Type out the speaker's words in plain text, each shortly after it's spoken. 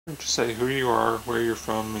Just say who you are, where you're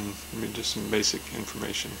from, and just some basic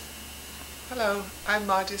information. Hello, I'm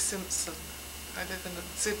Mardijah Simpson. I live in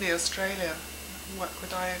Sydney, Australia, and work with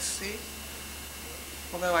ISC,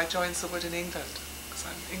 although I joined Subud in England because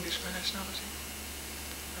I'm English by nationality.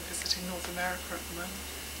 I'm visiting North America at the moment.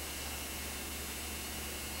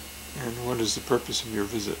 And what is the purpose of your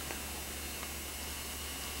visit?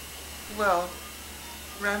 Well,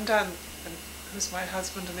 Ramdan, who's my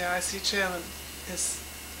husband and the ISC chairman, is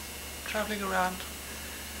travelling around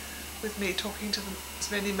with me, talking to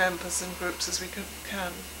as many members and groups as we can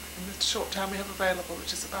in the short time we have available,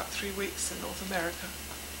 which is about 3 weeks in North America,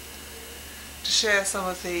 to share some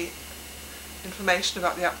of the information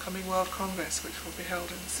about the upcoming World Congress, which will be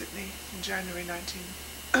held in Sydney in January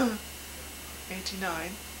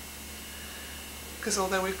 1989. Because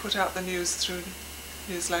although we put out the news through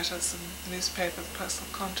newsletters and the newspaper, the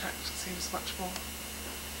personal contact seems much more,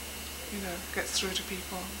 gets through to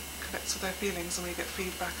people, connects with their feelings, and we get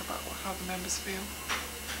feedback about how the members feel.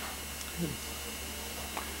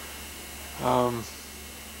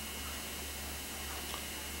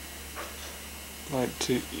 I'd like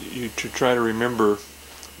you to try to remember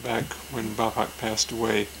back when Bapak passed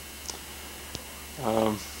away.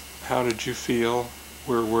 How did you feel?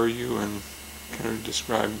 Where were you? And kind of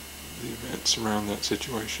describe the events around that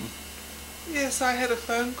situation. Yes, I had a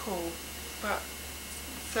phone call about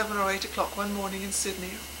 7 or 8 o'clock one morning in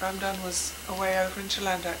Sydney. Ramdan was away over in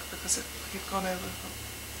Chilandak because he'd gone over for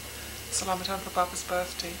Salamatan for Bapa's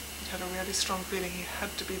birthday. He'd had a really strong feeling he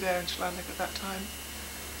had to be there in Chilandak at that time.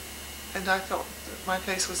 And I thought that my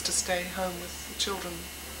place was to stay home with the children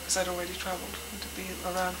because I'd already travelled, and to be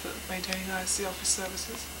around for maintaining ISC office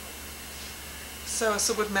services. So a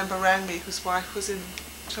Subud member rang me whose wife was in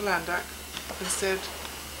Chilandak and said,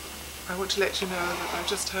 "I want to let you know that I've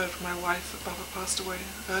just heard from my wife that Baba passed away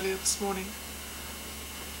earlier this morning."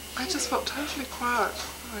 I just felt totally quiet.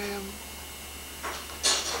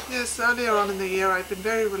 Yes, earlier on in the year I'd been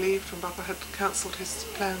very relieved when Baba had cancelled his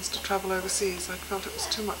plans to travel overseas. I felt it was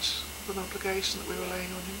too much of an obligation that we were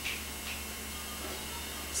laying on him.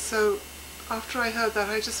 So after I heard that,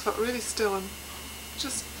 I just felt really still and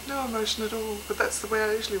just no emotion at all. But that's the way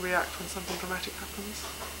I usually react when something dramatic happens.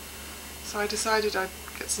 So I decided I'd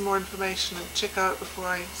get some more information and check out before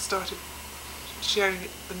I started sharing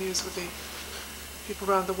the news with the people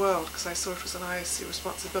around the world, because I saw it was an ISC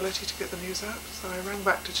responsibility to get the news out. So I rang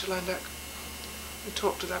back to Chilandak and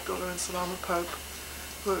talked with Abdullah and Salama Pope,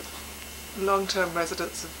 who are long-term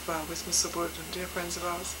residents of Wisma Subud and dear friends of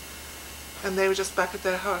ours. And they were just back at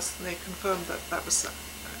their house, and they confirmed that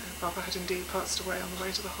Baba had indeed passed away on the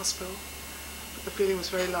way to the hospital. But the feeling was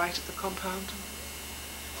very light at the compound, and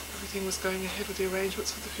everything was going ahead with the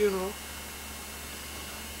arrangements for the funeral.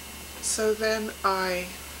 So then I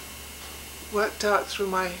worked out through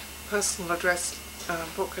my personal address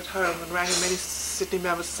book at home and rang as many Sydney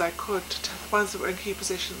members as I could, the ones that were in key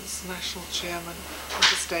positions, the national chairman,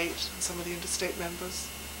 interstate, and some of the interstate members.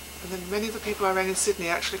 And then many of the people I rang in Sydney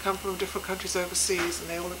actually come from different countries overseas, and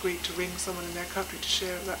they all agreed to ring someone in their country to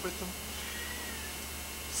share that with them.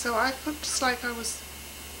 So I felt just like I was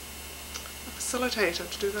a facilitator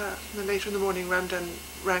to do that. And then later in the morning, Ramdan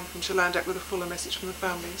rang from Chilandak with a fuller message from the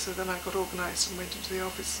family, so then I got organised and went into the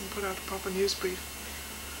office and put out a proper news brief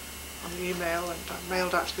on the email, and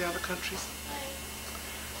mailed out to the other countries.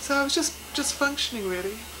 So I was just functioning,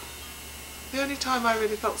 really. The only time I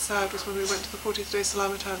really felt sad was when we went to the 40th day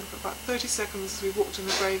Salamatan for about 30 seconds as we walked in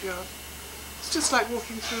the graveyard. It's just like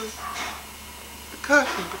walking through a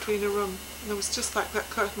curtain between a room, and there was just like that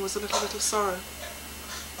curtain was a little bit of sorrow.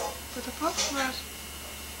 But apart from that,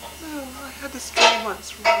 no, I had this dream once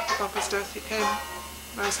from after Papa's death. He came,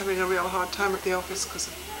 I was having a real hard time at the office because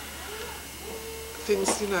of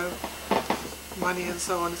things, money and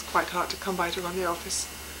so on. It's quite hard to come by to run the office.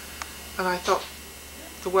 And I thought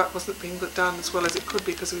the work wasn't being done as well as it could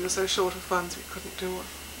be because we were so short of funds. We couldn't do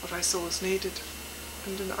what I saw was needed.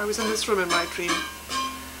 And I was in this room in my dream,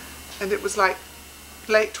 and it was like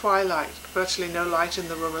late twilight, virtually no light in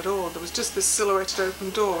the room at all. There was just this silhouetted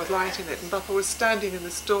open door with light in it, and Bapak was standing in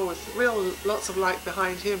this door with lots of light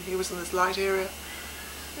behind him. He was in this light area,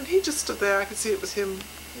 and he just stood there. I could see it was him.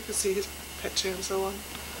 You could see his picture and so on.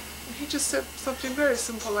 And he just said something very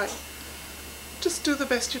simple like, "Just do the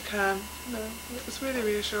best you can." And it was really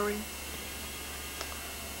reassuring.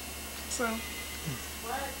 So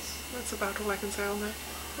that's about all I can say on that.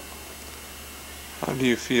 How do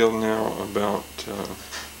you feel now about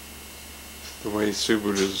the way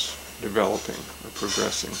Subud is developing or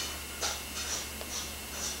progressing?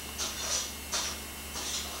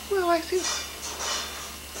 Well, I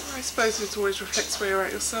suppose it always reflects where you're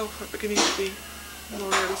at yourself. We're beginning to be more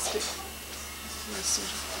realistic. We're sort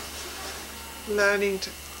of learning to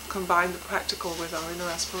combine the practical with our inner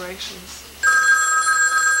aspirations.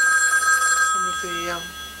 Some of the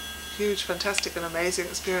huge, fantastic and amazing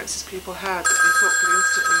experiences people had that they thought could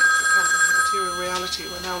instantly become material reality,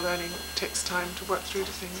 we're now learning it takes time to work through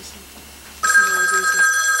the things. And it's not always easy.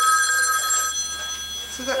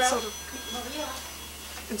 So that's sort of,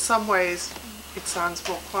 in some ways, it sounds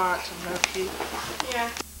more quiet and low-key. Yeah.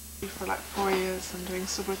 For like 4 years I'm doing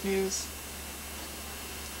Subud news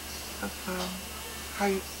of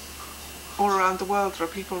how all around the world there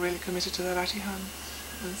are people really committed to their latihan.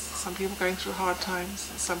 There's some people going through hard times,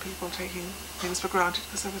 and some people taking things for granted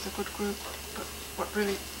because they're with a good group. But what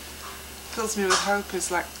really fills me with hope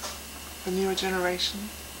is like the newer generation,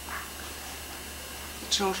 the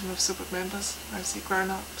children of Subud members I see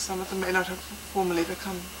grown up. Some of them may not have formally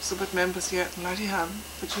become Subud members yet in latihan,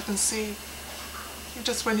 but you can see,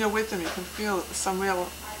 just when you're with them, you can feel that there's some real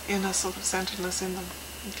inner sort of centeredness in them,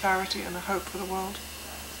 and clarity and a hope for the world.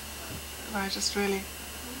 And I just really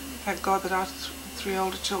thank God that our three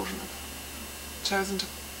older children have chosen to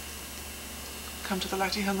come to the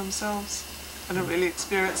latihan themselves and are really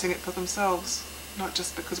experiencing it for themselves, not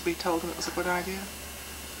just because we told them it was a good idea.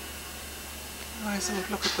 And I sort of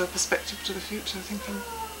look at the perspective to the future thinking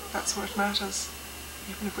that's what matters.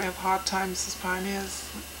 Even if we have hard times as pioneers,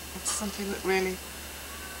 it's something that really,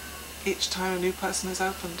 each time a new person is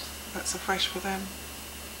opened, that's afresh for them.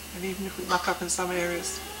 And even if we muck up in some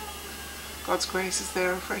areas, God's grace is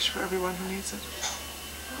there afresh for everyone who needs it.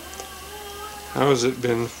 How has it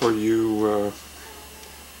been for you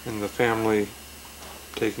in the family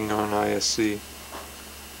taking on ISC?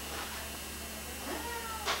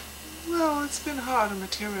 Well, it's been hard in a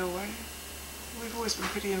material way. We've always been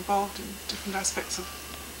pretty involved in different aspects of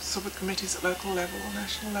Subud committees at local level or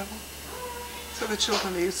national level. So the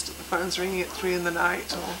children are used to the phones ringing at 3 in the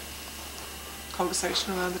night, or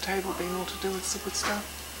conversation around the table being all to do with Subud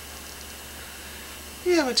stuff.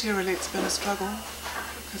 Yeah, materially it's been a struggle,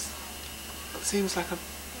 because what seems like a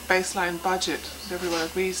baseline budget that everyone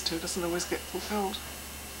agrees to doesn't always get fulfilled.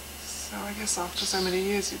 So I guess after so many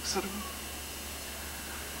years you sort of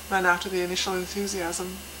run out of the initial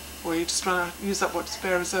enthusiasm, or you just use up what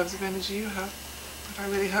spare reserves of energy you have. But I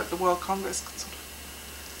really hope the World Congress can sort of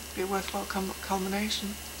be a worthwhile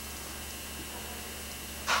culmination.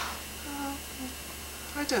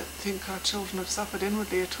 I don't think our children have suffered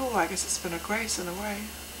inwardly at all. I guess it's been a grace in a way.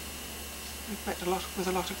 We've met with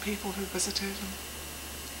a lot of people who visited and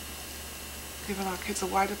given our kids a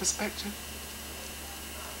wider perspective.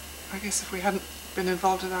 I guess if we hadn't been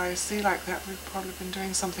involved in ISC like that, we'd probably been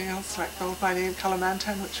doing something else, like gold mining in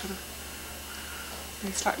Kalimantan, which would have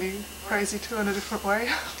been slightly crazy too in a different way.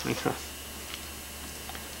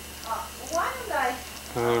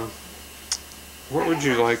 What would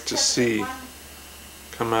you like to see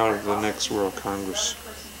come out of the next World Congress?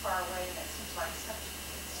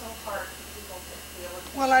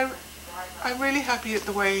 Well, I'm really happy at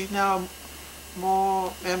the way now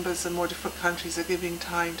more members and more different countries are giving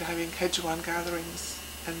time to having Kejuan gatherings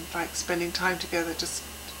and like spending time together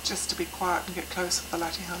just to be quiet and get close with the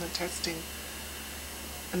latihan and testing,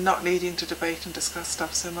 and not needing to debate and discuss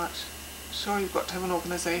stuff so much. Sure, you've got to have an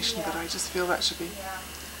organisation, but I just feel that should be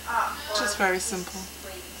just very simple.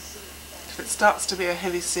 If it starts to be a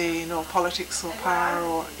heavy scene, or politics or power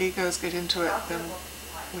or egos get into it, then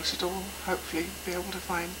we should all hopefully be able to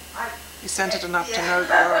be centred enough to know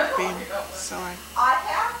that where I've been. So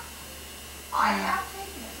I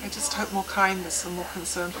just hope more kindness and more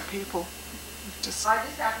concern for people. Just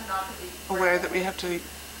aware that we have to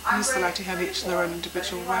use the latihan each in their own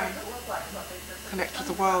individual way, connect with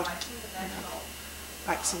the world. You know,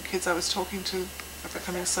 like some kids I was talking to are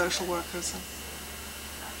becoming social workers and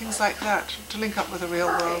things like that, to link up with the real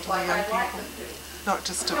world and the young people, not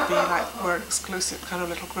just to be like we're an exclusive kind of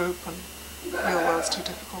little group and the real world's too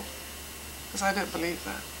difficult, because I don't believe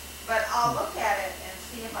that. But I'll look at it and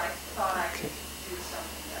see if I thought I could do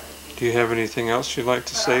something that would be... Do you have anything else you'd like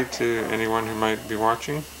to say to anyone who might be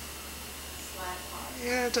watching?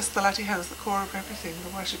 Yeah, just the latihan is the core of everything,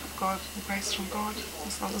 the worship of God, the grace from God.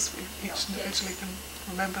 As long as we each individually can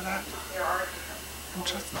remember that and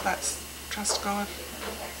trust God,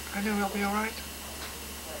 I know we'll be all right.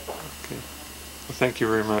 Okay. Well, thank you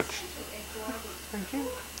very much. Thank you.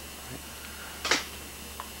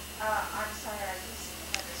 I'm sorry, I just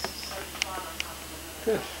had this sort of thought on top of it.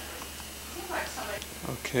 Good. It seems like somebody...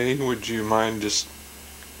 Okay, would you mind just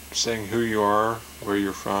saying who you are, where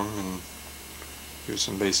you're from, and give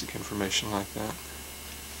some basic information like that?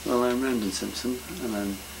 Well, I'm Ramdan Simpson, and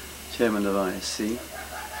I'm chairman of ISC,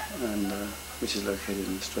 and which is located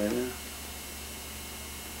in Australia.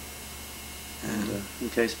 in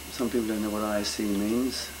case some people don't know what ISC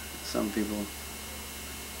means, some people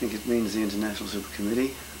think it means the International Super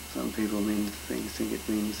Committee, some people think it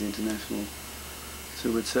means the International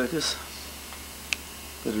Subud Circus,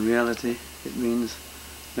 but in reality it means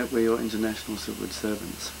that we're your international Subud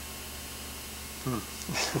servants.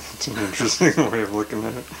 It's an interesting way of looking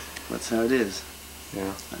at it. That's how it is, Yeah.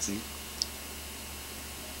 I think.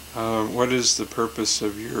 What is the purpose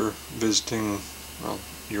of your visiting? Well,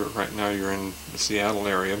 right now you're in the Seattle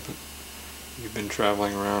area, but you've been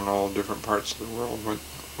traveling around all different parts of the world.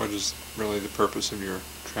 What is really the purpose of your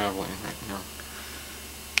traveling right now?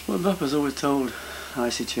 Well, Bapa's always told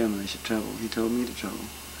IC chairman they should travel. He told me to travel,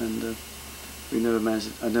 and I never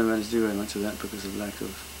managed to do very much of that because of lack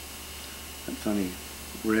of that funny,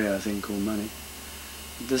 rare thing called money.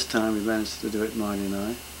 But this time we managed to do it, Marty and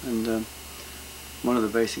I, and one of the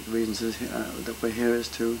basic reasons is, that we're here is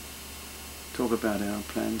to talk about our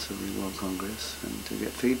plans for the World Congress and to get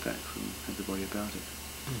feedback from everybody about it.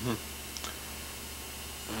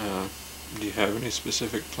 Do you have any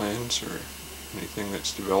specific plans or anything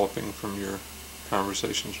that's developing from your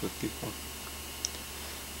conversations with people?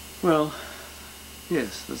 Well,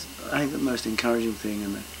 yes, I think the most encouraging thing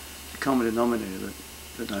and the common denominator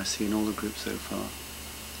that I see in all the groups so far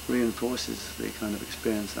reinforces the kind of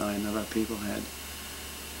experience I and other people had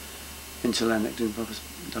in Chilanak during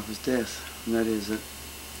Bapa's death, and that is that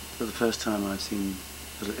for the first time I've seen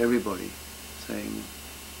everybody saying,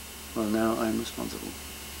 well, now I'm responsible.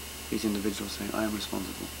 Each individual saying, I am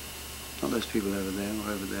responsible. Not those people over there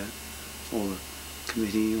or over there, or the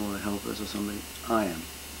committee or the helpers or somebody. I am.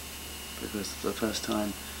 Because for the first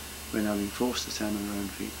time we're now being forced to stand on our own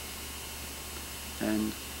feet.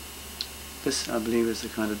 And this, I believe, is the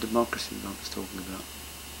kind of democracy that Bapa's talking about.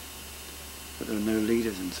 That there are no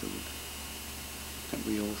leaders in Subud, that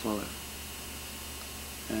we all follow.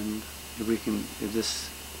 And if this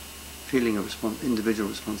feeling of individual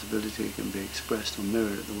responsibility can be expressed or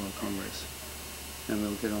mirrored at the World Congress, then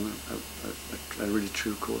we'll get on a really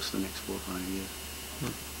true course for the next 4 or 5 years.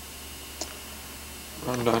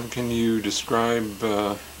 Ramdan, can you describe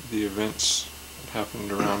the events that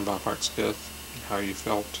happened around Bapak's death and how you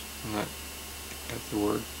felt when that got the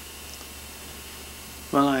word?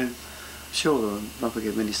 Well, I'm sure that Bapa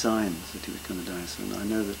gave many signs that he was going to die soon. I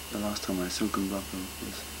know that the last time I sungkum Bapa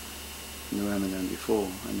was in the Ramadan before,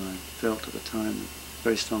 and I felt at the time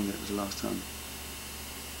very strongly it was the last time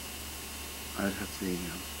I'd have the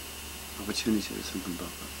opportunity to sungkum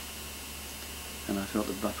Bapa. And I felt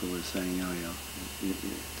that Bapa was saying, yeah,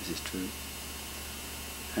 this is true.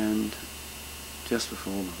 And just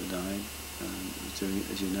before Bapa died, it was doing it,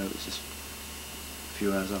 as you know, it was just a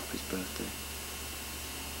few hours after his birthday.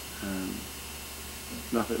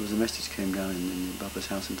 Bapa, a message came down in Bapa's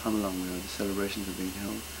house in Tamalong where the celebrations were being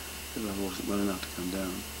held. But Bapa wasn't well enough to come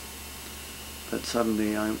down. But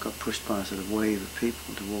suddenly I got pushed by a sort of wave of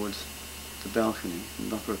people towards the balcony, and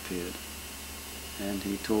Bapa appeared, and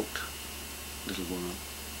he talked a little while,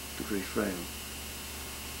 looked very frail,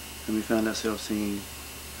 and we found ourselves singing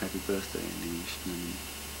Happy Birthday in English and in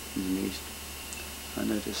Indonesian. I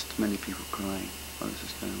noticed many people crying while this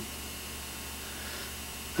was going on.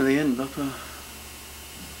 At the end, Bapa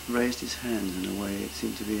raised his hands in a way, it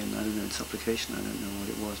seemed to be, and I don't know, in supplication, I don't know what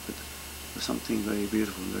it was, but it was something very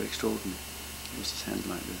beautiful and very extraordinary. He raised his hands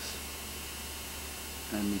like this.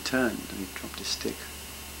 And he turned and he dropped his stick.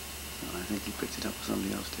 So I think he picked it up or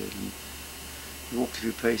somebody else did. And he walked a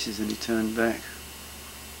few paces and he turned back.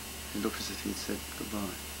 He looked as if he'd said goodbye,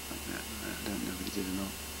 like that. I don't know if he did or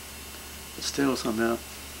not. But still, somehow,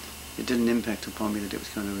 it didn't impact upon me that it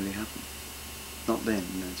was going to really happen. Not then,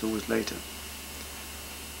 it's always later.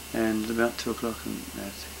 And at about 2 o'clock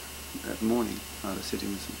that morning, I was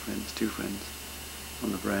sitting with some friends, 2 friends,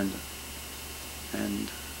 on the veranda.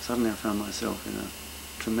 And suddenly I found myself in a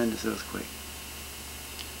tremendous earthquake.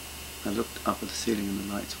 I looked up at the ceiling and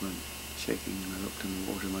the lights weren't shaking, and I looked in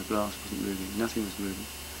the water and my glass wasn't moving, nothing was moving.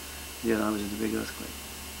 Yet I was in a big earthquake.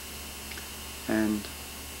 And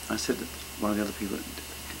I said to one of the other people,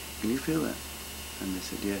 can you feel that? And they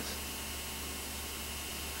said, yes.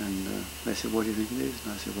 And they said, what do you think it is?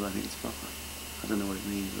 And I said, well, I think it's Bapa. I don't know what it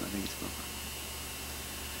means, but I think it's Bapa.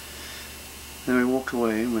 Then we walked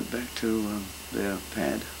away and went back to their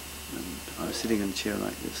pad, and I was sitting in a chair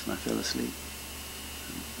like this, and I fell asleep,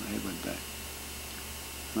 and my head went back.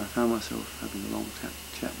 And I found myself having a long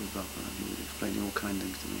chat with Bapa, and he was explaining all kinds of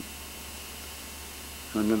things to me.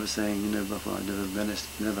 And I remember saying, Bapa, I'd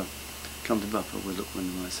never come to Bapa with Lukman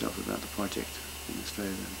and myself about the project in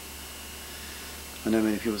Australia. I know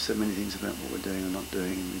many people said many things about what we're doing or not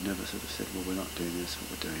doing, and we've never sort of said, well, we're not doing this or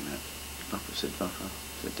we're doing that. Bapa said, Bapa,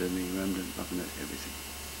 said to me, Ramdan, Bapak knows everything.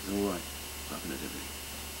 It's all right, Bapak knows everything.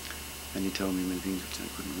 And he told me many things which I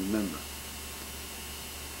couldn't remember.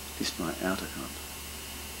 At least my outer can't.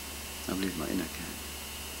 I believe my inner can.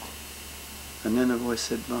 And then a voice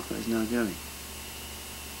said, Bapak is now going,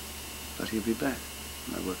 but he'll be back.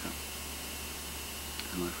 And I woke up.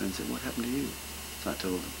 And my friend said, what happened to you? So I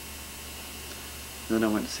told them. And then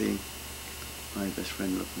I went to see my best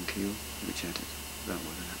friend from Kiel. We chatted about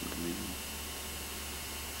what had happened to me.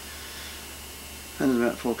 And at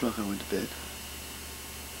about 4 o'clock I went to bed.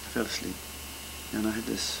 I fell asleep. And I had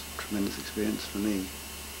this tremendous experience for me,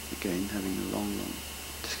 again, having a long, long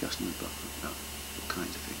discussion with Bapak about all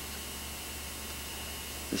kinds of things.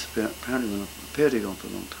 This apparently appeared to go on for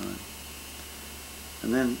a long time.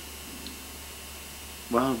 And then,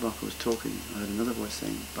 while Bapak was talking, I heard another voice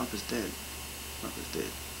saying, Bapak's dead, Bapak's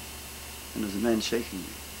dead. And there was a man shaking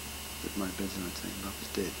me at my bedside saying,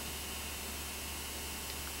 Bapak's dead.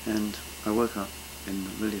 And I woke up in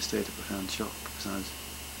really a state of profound shock because I was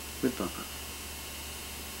with Bapak.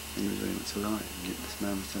 And he was very much alive, and yet this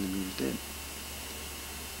man was telling me he was dead.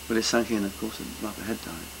 Well, it sank in, of course, that Bapak had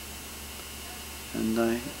died. And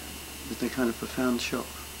it was a kind of profound shock,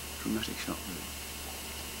 dramatic shock, really.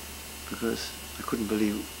 Because I couldn't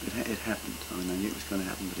believe it happened. I mean, I knew it was going to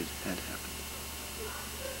happen, but it had happened.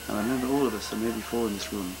 And I remember all of us, and maybe 4 in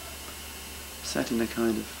this room, sat in a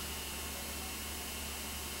kind of,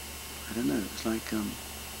 I don't know, it was like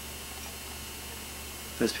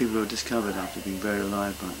those people who were discovered after being buried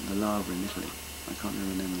alive by the lava in Italy. I can't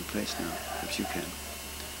remember the name of the place now, perhaps you can.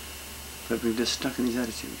 But we were just stuck in these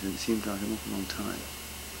attitudes, and it seemed like an awful long time.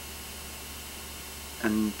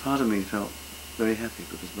 And part of me felt very happy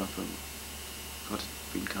because Bapak, God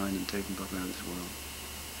had been kind and taken Bapak out of this world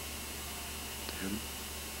to heaven.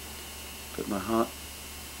 But my heart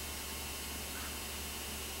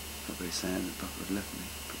felt very sad that Bapak had left me,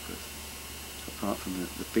 because apart from the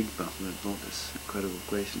big Bapak that brought this incredible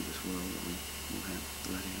grace into this world that we all have,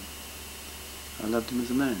 latihan, I loved him as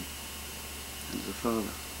a man, and as a father,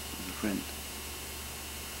 as a friend.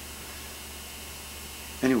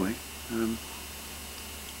 Anyway,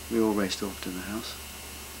 we all raced off to the house,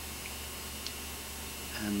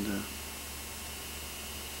 and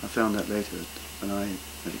I found out later that when I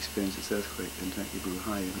had experienced this earthquake, in fact Ibu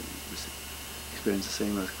experienced the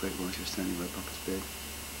same earthquake while she was standing by Papa's bed,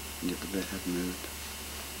 and yet the bed hadn't moved.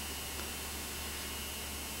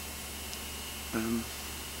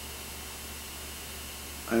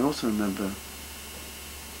 I also remember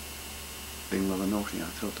being rather naughty.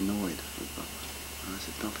 I felt annoyed with Papa. And I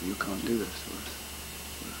said, Papa, you can't do this to us.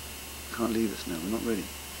 You can't leave us now, we're not ready.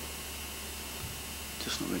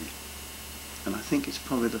 Just not ready. And I think it's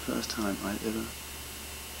probably the first time I'd ever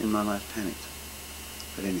in my life panicked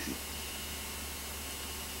at anything.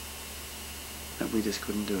 That we just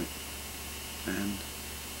couldn't do it. And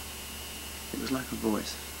it was like a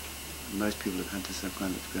voice. Most people have had this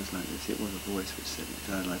kind of experience like this. It was a voice which said, it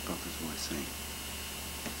sounded like Bapa's voice saying,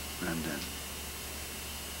 Ramdan,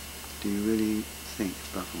 do you really think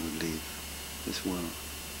Bapa would leave this world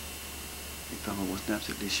if Bapa wasn't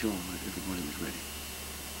absolutely sure that everybody was ready?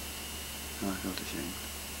 And I felt ashamed.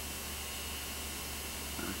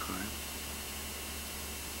 And I cried.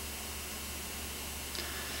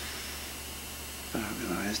 But I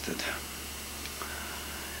realized that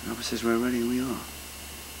Bapa says we're ready and we are.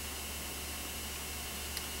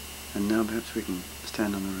 And now perhaps we can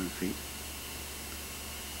stand on our own feet.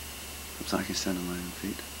 Perhaps I can stand on my own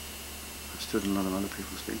feet. I've stood on a lot of other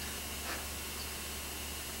people's feet.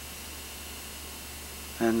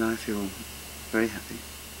 And I feel very happy.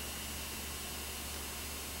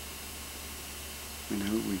 You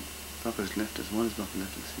know, Bapa's left us. What has Bapa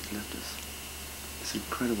left us? He's left us this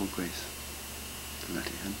incredible grace. The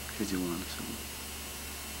latihan, kejiwan, so on.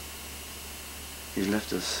 He's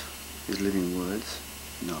left us his living words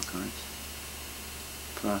in archives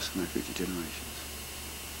for us and our future generations.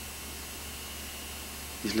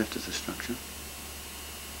 He's left us a structure,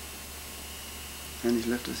 and he's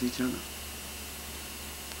left us each other.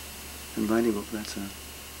 And writing a book, that's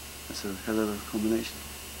a hell of a combination,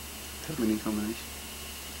 winning combination.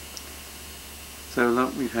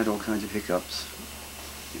 So we've had all kinds of hiccups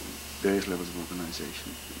in various levels of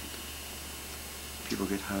organisation. People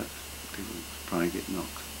get hurt, people probably get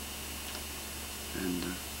knocked. And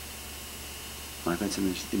I've had some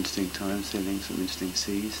interesting times sailing some interesting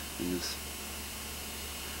seas in this,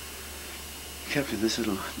 kept in this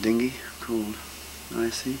little dinghy called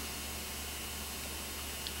IC.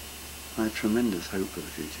 I have tremendous hope for the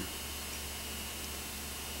future.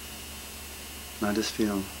 And I just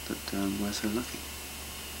feel that we're so lucky.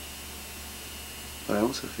 But I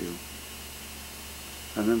also feel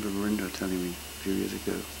I remember Marindo telling me a few years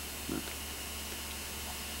ago that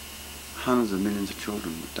hundreds of millions of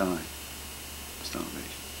children would die of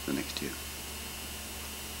starvation the next year.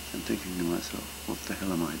 And thinking to myself, what the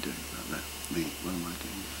hell am I doing about that? Me, what am I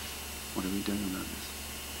doing? What are we doing about this?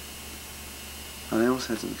 And I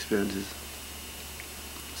also had some experiences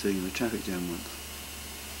sitting in a traffic jam once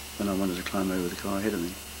when I wanted to climb over the car ahead of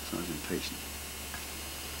me, so I was impatient.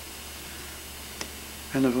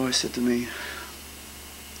 And a voice said to me,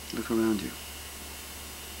 look around you.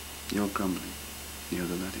 You're grumbling. You're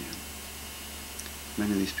the latihan.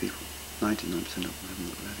 Many of these people, 99% of them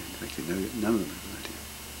haven't got latihan. In fact, none of them have latihan.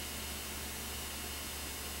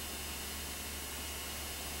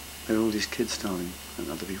 There are all these kids starving and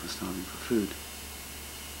other people starving for food.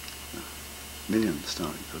 Millions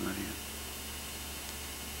starving for latihan.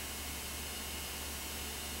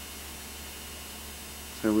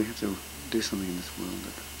 So we have to do something in this world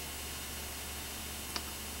that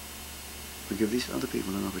we give these other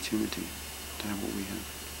people an opportunity to have what we have.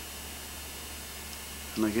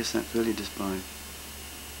 And I guess that's really just by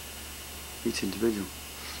each individual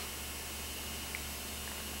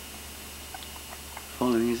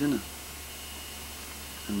following his inner.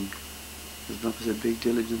 And as Bapak said, be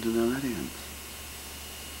diligent in our latihans.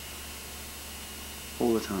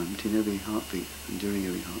 All the time, between every heartbeat and during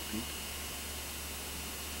every heartbeat.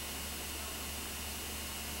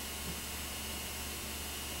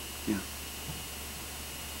 Yeah.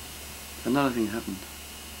 Another thing happened.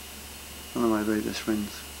 One of my very best friends,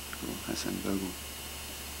 called Hassan Vogel,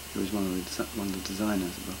 who was one of the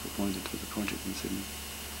designers that Bapak appointed for the project in Sydney,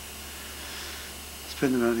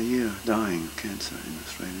 spent about a year dying of cancer in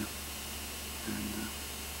Australia, and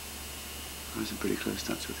I was in pretty close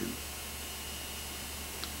touch with him.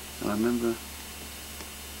 And I remember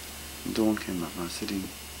when dawn came up, I was sitting,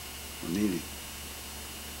 or kneeling,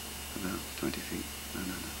 about 20 feet,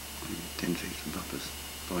 maybe 10 feet from Bapak's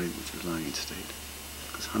body, which was lying in state,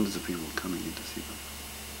 because hundreds of people were coming in to see Bapak.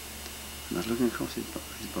 And I was looking across his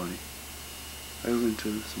body, over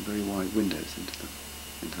into some very wide windows into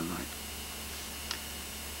the light.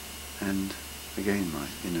 And again my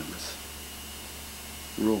inner was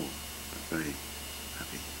raw, but very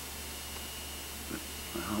happy. But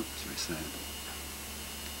my heart was very sad.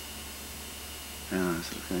 And I was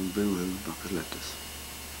sort of going, boo-hoo, Bapak left us.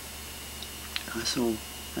 I saw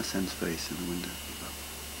Hassan's face in the window of Bapak.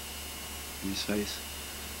 In his face,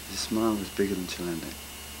 his smile was bigger than Chilande.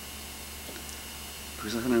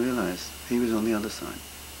 Because I suddenly realised he was on the other side.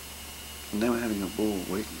 And they were having a ball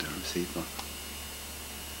waiting to receive Bapak.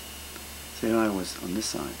 So I was on this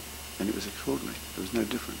side, and it was extraordinary. There was no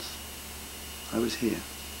difference. I was here,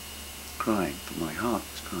 crying, but my heart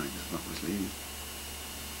was crying as Bapak was leaving.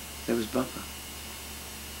 There was Bapak.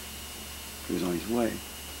 He was on his way.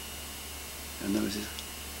 And there was his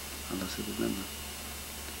Allah Subud member.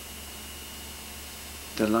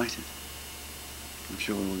 Delighted. I'm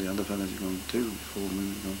sure all the other fellows had gone too, before the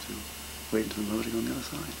women had gone to waiting for the voting on the other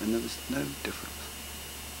side. And there was no difference.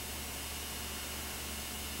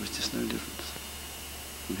 There was just no difference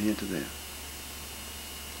from here to there.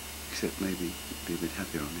 Except maybe you'd be a bit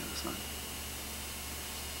happier on the other side.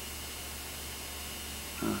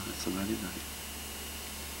 That's about it, I think.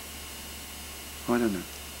 Oh, I don't know.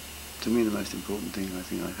 To me, the most important thing I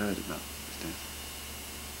think I heard about his death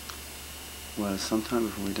was sometime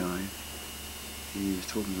before he died, he was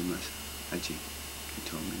talking to Mas Haji. He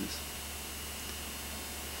told me this.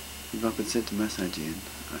 Bapak said to Mas Haji, and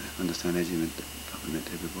I understand Haji meant that Bapak meant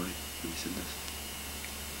everybody when he said this.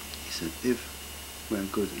 He said, if we're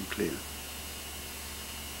good and clear,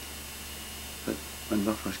 but when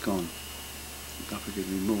Bapak's gone, Bapak could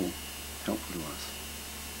be more helpful to us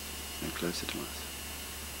and closer to us.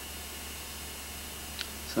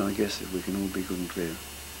 So I guess if we can all be good and clear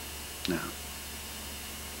now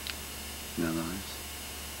in our lives,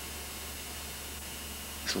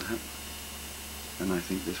 this will happen. And I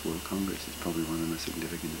think this World Congress is probably one of the most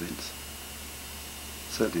significant events,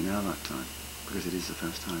 certainly in our lifetime, because it is the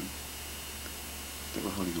first time that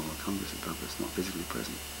we're holding a World Congress at Bapak's not physically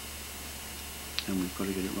present. And we've got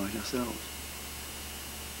to get it right ourselves.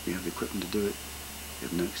 We have the equipment to do it. We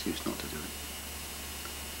have no excuse not to do it.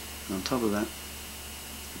 And on top of that,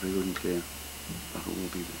 very good and clear, Bapak will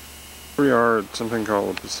be there. We are at something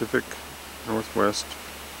called the Pacific Northwest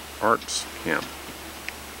Arts Camp.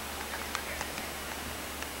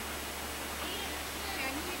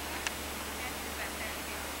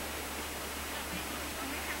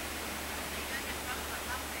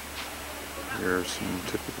 There are some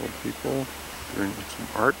typical people doing some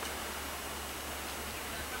art.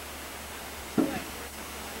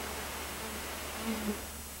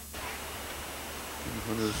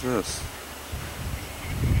 What is this?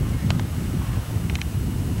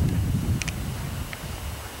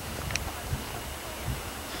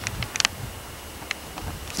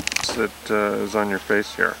 That is on your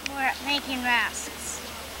face here? We're making masks.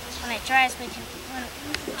 When it dries, we're gonna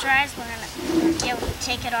be able to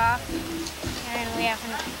take it off, and then we have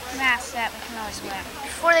a mask that we can always wear.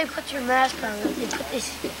 Before they put your mask on, they put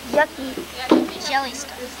this yucky Jelly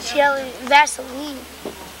stuff. jelly Vaseline.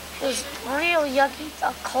 It was real yucky. It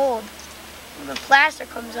felt cold. When the plaster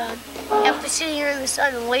comes on, you have to sit here in the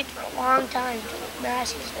sun and wait for a long time until the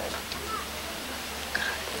mask is done.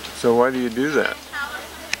 So why do you do that?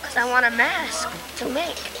 Because I want a mask to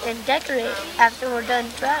make and decorate after we're done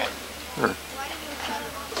drying. Huh.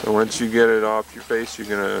 So once you get it off your face, you're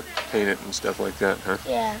going to paint it and stuff like that, huh?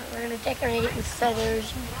 Yeah, we're going to decorate it with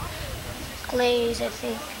feathers and glaze, I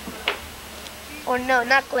think. Or no,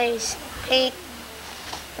 not glaze, paint,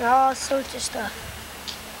 and all sorts of stuff.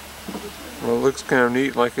 Well, it looks kind of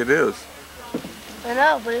neat like it is. I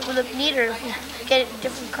know, but it would look neater if we get it in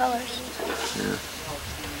different colors. Yeah.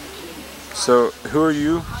 So, who are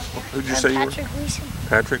you? Who'd you say you were? Patrick Gleason.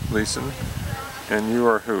 Patrick Gleason. And you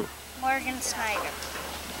are who? Morgan Snyder.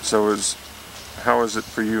 So how is it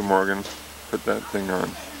for you, Morgan, put that thing on?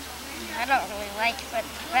 I don't really like it, but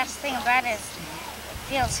the best thing about it is it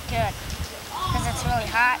feels good. Because it's really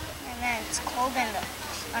hot, and then it's cold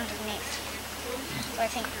underneath. So I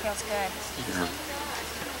think it feels good. Yeah.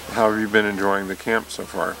 How have you been enjoying the camp so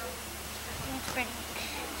far? I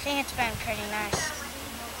think it's been pretty nice.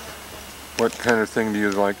 What kind of thing do you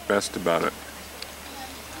like best about it?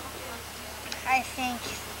 I think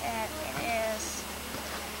that it is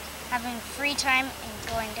having free time and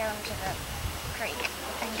going down to the creek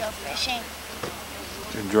and go fishing.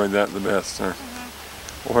 You enjoyed that the best, huh?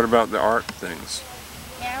 Mm-hmm. Well, what about the art things?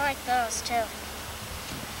 Yeah, I like those too.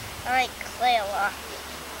 I like clay a lot.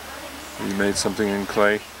 You made something in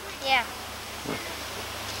clay? Yeah.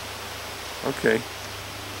 Okay.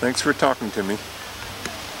 Thanks for talking to me.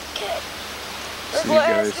 Okay. See you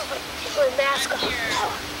guys. Take my mask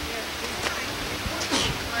off.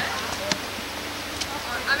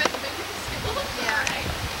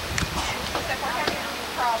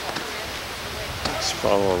 Let's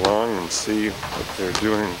follow along and see what they're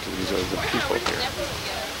doing to these other people here.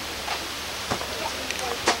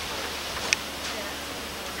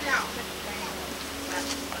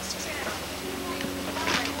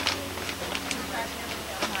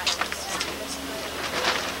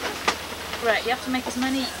 Right, you have to make as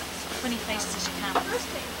many funny faces as you can.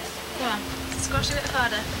 Go on, squash a bit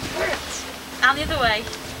harder. And the other way.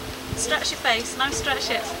 Stretch your face, now stretch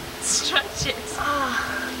it. Stretch it.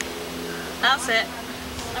 That's it.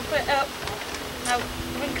 Now put it up. Now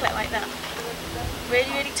wrinkle it like that. Really,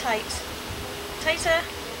 really tight. Tighter.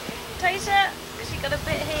 Tighter. Because you've got a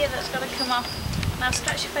bit here that's got to come off. Now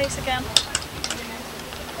stretch your face again.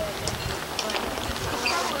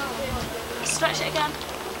 Stretch it again.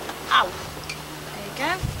 Ow. There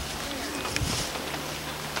you go.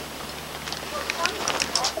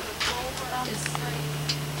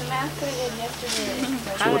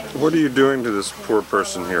 So what are you doing to this poor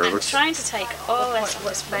person here? I'm trying to take all this off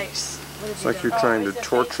his face. It's like you're trying to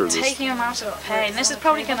torture this. Taking him out of pain. This is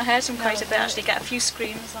probably going to hurt him quite a bit, actually. Get a few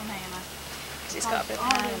screams on here now. Because he's got a bit of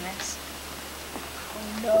pain in this.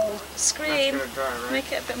 No. Scream.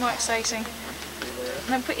 Make it a bit more exciting. And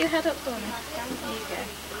then put your head up for me. There you go.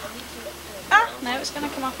 Ah! No, it's going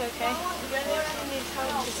to come off okay.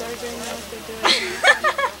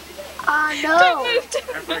 No. Don't move.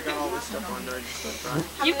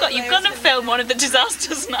 You've got to film one of the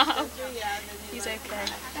disasters now. He's okay.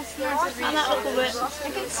 And that little bit.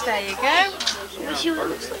 There you go.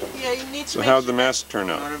 Yeah, you need to So how'd the mask turn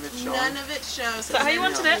out? none of it shows. Is that how you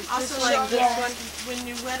wanted it? Also, like this one, when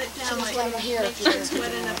you wet it down, like make sure it's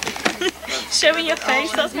wet enough. Showing your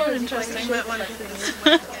face, that's more interesting. You might want to put this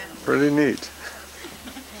wet again. Pretty neat.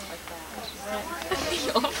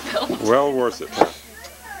 Your film. Well worth it, huh?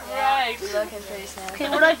 Right. Okay,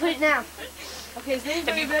 where do I put it now? If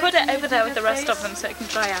you put it over there with the rest of them so it can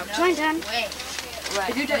dry out. Mine done.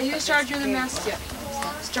 If you start your other mask,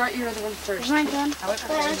 start your other one first. Mine done.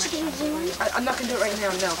 I'm not going to do it right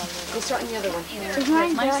now, no. Go start on the other one. Is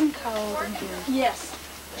mine Nice done? and cold and good. Yes,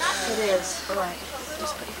 it is. All right.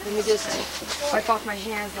 Let me just wipe off my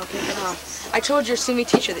hands and I'll take it off. I told your Sumi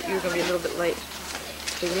teacher that you were going to be a little bit late.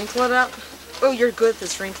 Okay, wrinkle it up. Oh, you're good at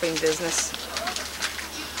this wrinkling business.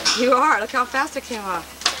 You are. Look how fast it came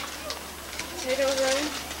off.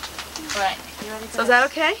 Right. So is that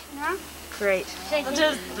okay? Yeah. Great.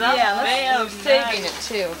 Yeah, I'm saving it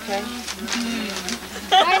too, okay?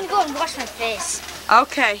 I'm going to go and wash my face.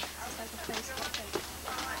 Okay.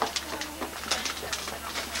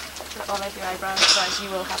 all over your eyebrows, otherwise you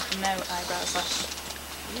will have no eyebrows left.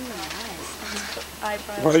 Nice.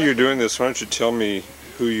 Eyebrows. While you're doing this, why don't you tell me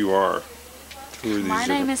who you are? Who are these? My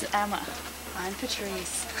name is Emma. I'm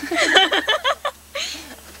Patrice.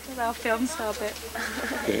 Our film star bit.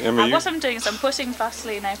 Okay, Emma, And what I'm doing is I'm putting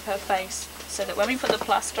Vaseline over her face so that when we put the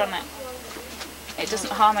plaster on it, it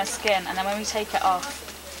doesn't harm her skin, and then when we take it off,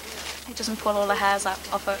 it doesn't pull all the hairs out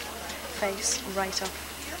off her face right off.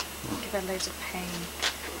 Give her loads of pain.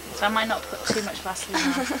 So I might not put too much Vaseline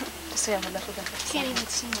on, just so you have a little bit of Can't even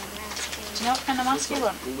see my mask. Do you know what kind of mask you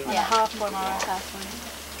want? Yeah. A half one or a half one.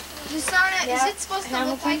 Is it supposed to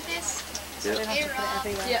look like this? So I don't have to put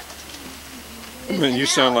it everywhere. I mean, you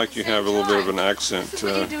sound like you have a little bit of an accent.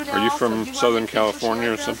 Are you from Southern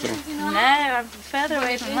California or something? No, I'm further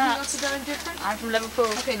away from that. I'm from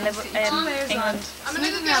Liverpool, in England.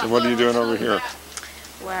 So what are you doing over here?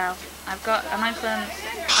 Well, I'm uncle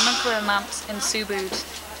and aunt in Subud,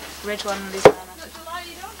 Ridgeway, Louisiana,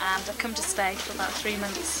 and I've come to stay for about 3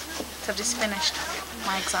 months. So I've just finished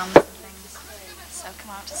my exams and things, so I've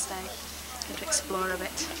come out to stay, and to explore a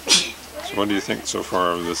bit. So what do you think so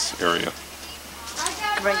far of this area?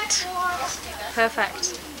 Great. Perfect.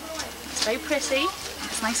 It's very pretty,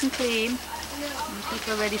 it's nice and clean, and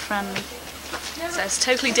people are really friendly. So it's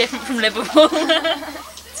totally different from Liverpool.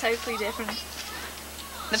 Totally different.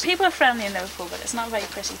 The people are friendly in Liverpool, but it's not a very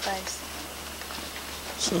pretty place.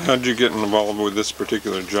 So how did you get involved with this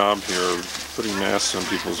particular job here, of putting masks on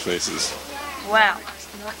people's faces? Well,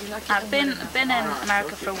 I've been in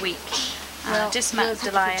America for a week. I just met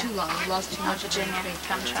Delia in Virginia,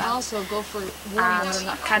 Cantrell. Also go for And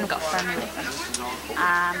I kind of got friendly with them.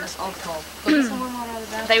 And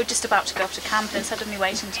they were just about to go off to camp, and instead of me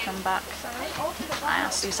waiting to come back, I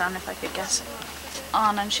asked Suzanne if I could get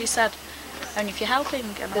on, and she said, only if you're helping.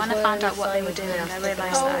 And when I found out what they were doing, I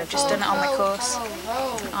realised that I've just done it on my course,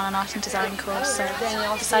 on an art and design course, so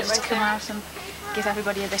I decided to come out and give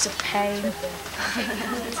everybody a bit of pain.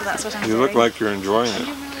 So that's what I'm doing. You look like you're enjoying it.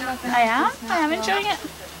 I am enjoying it.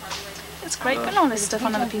 It's great putting all this stuff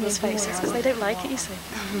on other people's faces because they don't like it, you see.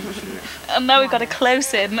 And now we've got a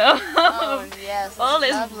close in. Oh, yes. All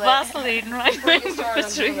this lovely. Vaseline right over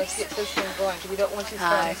Patrice. We don't want you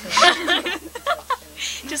starting.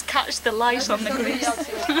 Just catch the light on the grease.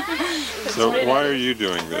 So why are you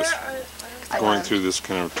doing this? Going through this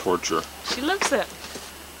kind of torture? She loves it.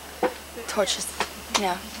 Tortures.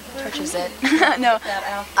 Yeah, tortures it. No,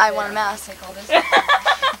 I want a mask.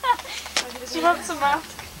 She wants a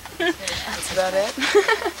mask. That's about it.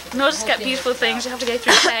 In order to get beautiful things, you have to go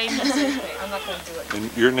through pain. I'm not going to do it.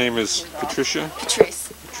 And your name is Patricia?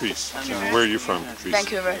 Patrice. Patrice. And where are you from, Patrice?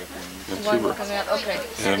 Vancouver. Vancouver. Okay.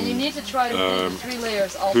 And you need to try to do 3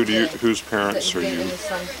 layers all Whose parents are you?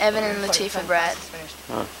 Evan and Latifah Brett.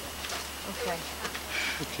 Ah, Okay.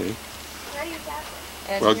 okay.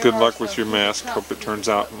 Well, good luck with your mask. Hope it turns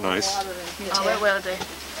out nice. Oh, it will do.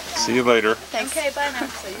 See you later. Thanks. Okay, bye now.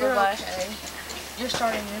 So you're okay. You're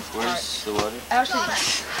starting this part. Where's the water? Actually,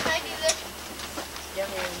 do you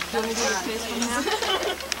want me to do your face from now?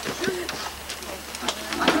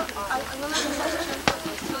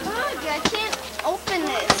 I can't open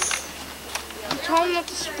this. I'm telling not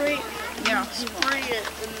to spray it. Yeah. Spray it.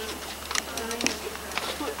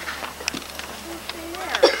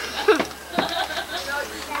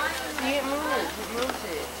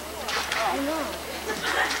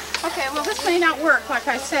 Okay, well this may not work, like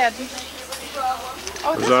I said.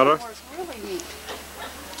 Oh, this Rosetta? one works really neat.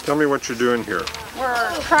 Tell me what you're doing here.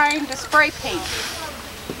 We're trying to spray paint.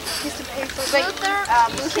 Piece of paper.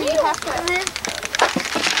 But, Lucy, you have to...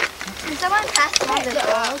 Can someone pass me the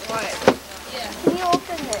ball? Can you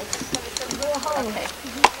open this? Okay.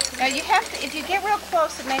 Now you have to, if you get real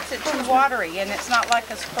close, it makes it too watery, and it's not like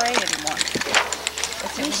a spray anymore.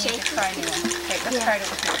 Let's see, we need to try anyway. Okay, let's try it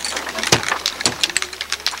over here.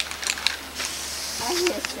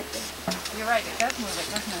 You're right, it does move it,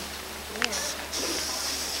 doesn't it?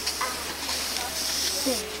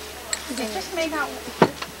 It just may not...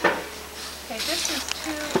 Okay, this is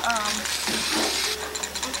too,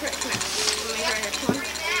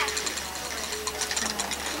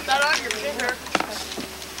 That on your finger.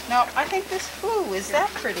 no, I think this blue is that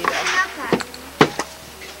pretty though.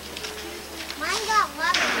 Mine got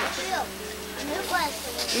water too. And it was.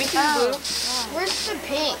 Me too, blue. Where's the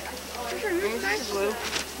pink? Blue.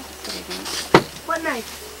 What knife?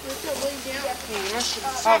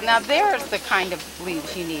 Oh, now there's the kind of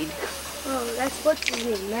leaves you need. Oh, that's what you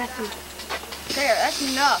need, Matthew. There, that's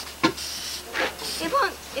enough.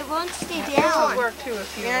 It won't stay This down. will work too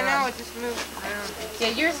if you Yeah, no, it just moved around. Yeah,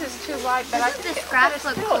 yours is too light, but I Doesn't think the scraps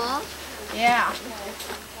look cool? yeah.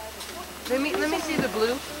 Let me see the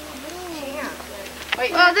blue.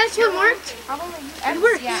 Wait, Oh, this one worked. it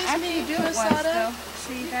worked. Yeah, after you do it once, though.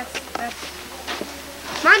 See, that's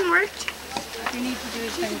Mine worked. what you need to do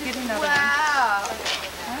is then get another one. Wow.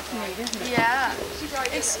 That's neat, isn't it? Yeah.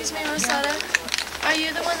 Excuse me, Rosada. Are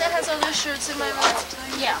you the one that has all those shirts in my left?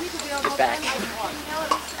 Yeah. Get back.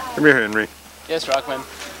 Come here, Henry. Yes, Rockman.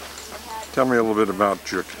 Tell me a little bit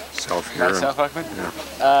about yourself here. Myself, Rockman?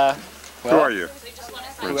 Yeah. Well, Who are you,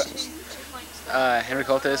 for instance? Henry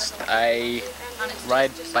Cultist. I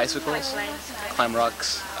ride bicycles, climb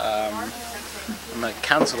rocks. I'm a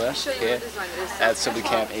counselor here at Subud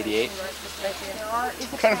Camp 88.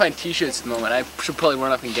 I'm trying to find t-shirts at the moment. I should probably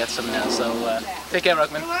run up and get some now, so take care,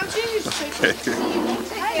 Rockman. Okay.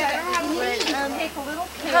 Take a little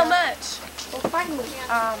can. How much? $2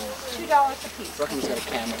 a piece. Rockman's got a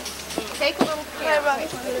camera. Take a little can.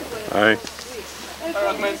 Hi. You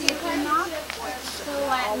cannot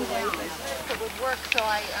flatten down. It would work, so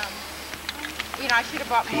I should have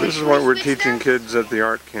bought more. This is what we're teaching kids at the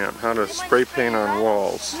art camp, how to spray paint on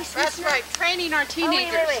walls. That's right, training our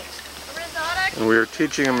teenagers. And we are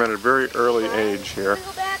teaching them at a very early age here.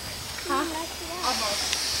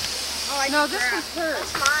 No, this was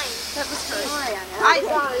hers. That was hers.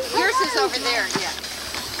 Yours is over there, yeah.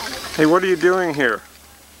 Hey, what are you doing here?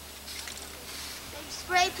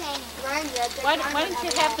 Spray painting. Why don't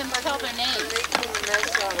you have them tell their names?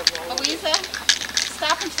 Louisa,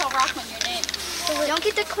 stop and tell Rockman your name. Don't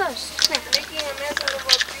get too close. Come here.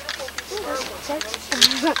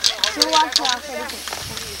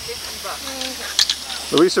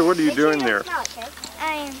 Louisa, what are you doing there?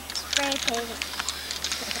 I'm spray painting.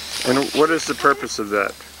 And what is the purpose of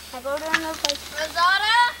that? I go down the place.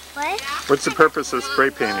 Rosada? What? What's the purpose of spray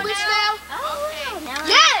painting?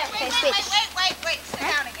 Yeah! Okay, switch. Wait, sit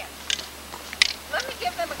down again. Let me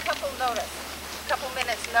give them a couple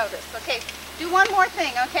minutes notice. Okay, do one more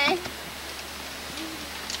thing, okay?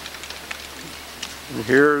 And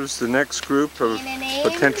here's the next group of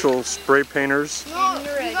potential spray painters,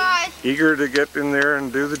 eager to get in there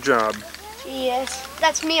and do the job. Yes,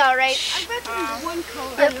 that's me, all right. It's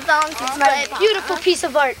my beautiful piece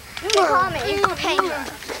of art. I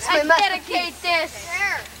dedicate this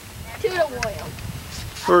to the world.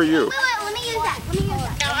 Who are you? Let me use that.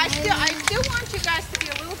 Now, I still want you guys to be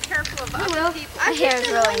a little careful of other people. My hair is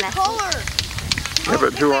really messy. Yeah,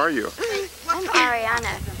 but who are you? I'm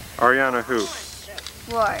Ariana. Ariana who?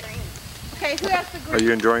 Ward. Okay, who has the green? Are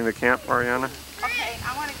you enjoying the camp, Ariana? Okay,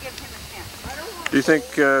 I want to give him a chance. Do you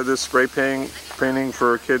think this spray painting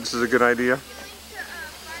for kids is a good idea?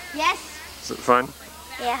 Yes. Is it fun?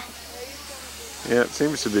 Yeah. Yeah, it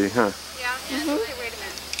seems to be, huh? Yeah, wait a minute.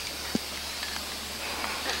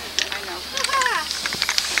 I know.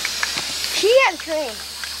 She has cream.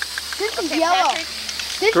 This is yellow.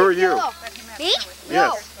 This Who are is you? yellow. Me?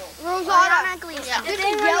 Yes. Rosada. This is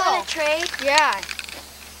yellow. Tray. Yeah.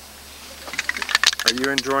 Are you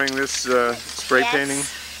enjoying this spray painting?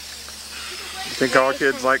 You think all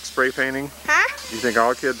kids like spray painting? Huh? You think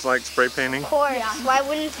all kids like spray painting? Of course. Yeah. Why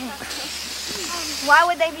wouldn't they? Why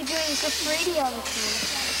would they be doing it for free all the time?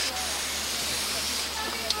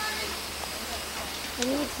 I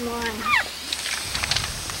need more.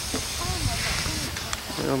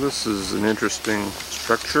 Well, this is an interesting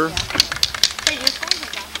structure.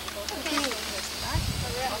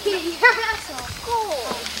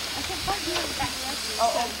 Oh,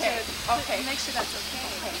 okay. Make sure that's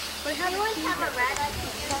okay. But how do I have a red?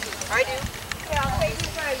 I do. Yeah, I'll take you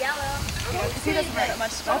for a yellow. He doesn't wear that much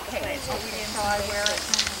stuff. Okay, so we didn't so I wear it.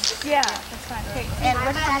 Yeah, that's fine. Okay, and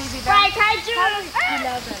what time will you be back?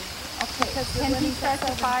 11. Okay, can he start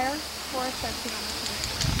the fire for us? Can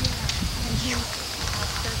he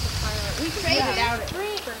start the fire? We can do it without it.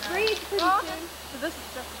 Three pretty soon. So this is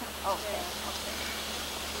just okay.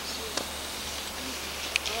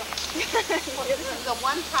 This is a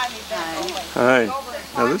one-time event. Hi.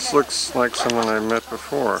 Now this looks like someone I met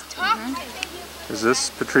before. Is this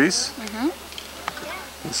Patrice?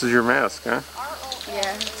 This is your mask, huh?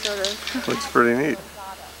 Yeah, sort of. Looks pretty neat.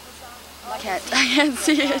 I can't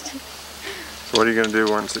see it. So what are you going to do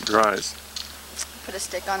once it dries? Put a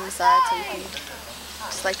stick on the side so you can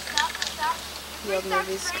just like the old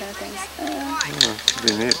movies kind of things. Oh,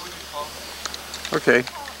 pretty neat. Okay.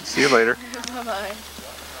 See you later. Bye-bye.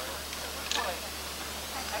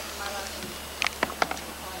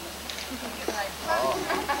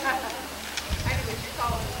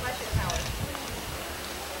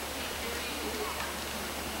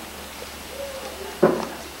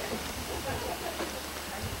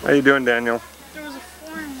 How you doing, Daniel? There was a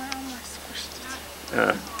form where I almost squished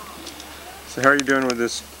it. So how are you doing with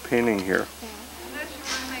this painting here?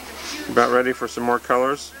 About ready for some more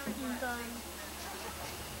colors?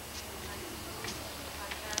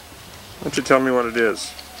 Why don't you tell me what it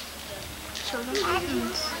is? Show the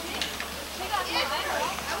mountains.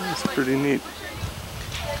 It's pretty neat.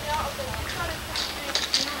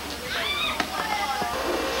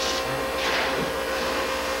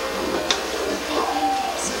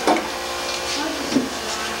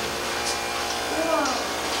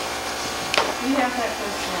 We have that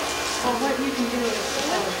person. Well, what you can do is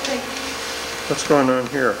take What's going on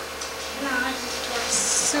here?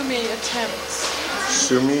 Sumi attempts.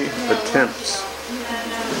 Sumi attempts.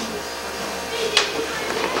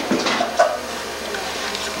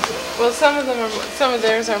 Well, some of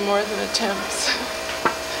theirs are more than attempts.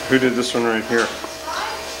 Who did this one right here?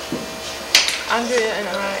 Andrea and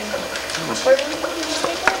I.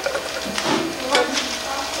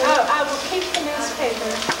 I will keep the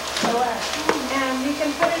newspaper. And you can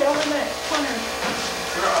put it over in that corner.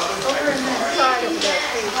 Over in that side of that,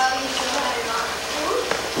 please.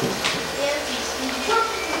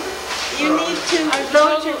 You need to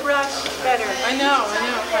load your brush better. I know.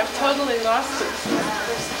 I've totally lost it.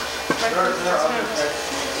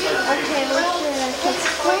 Okay,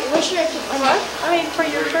 where should I put my What? I mean, for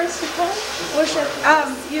your first attempt? Where should I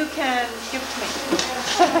put You can give it to me.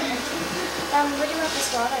 What do you want this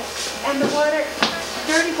water? And the water,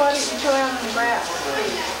 dirty water you throw out on the grass.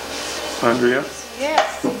 Andrea?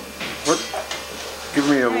 Yes. What? Give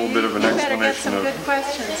me a little bit of an You better get explanation some of good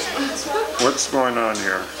questions. what's going on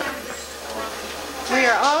here. We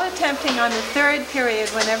are all attempting on the third period,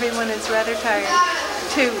 when everyone is rather tired,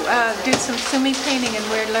 to do some sumi painting, and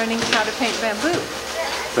we're learning how to paint bamboo.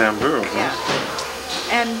 Bamboo? Yeah.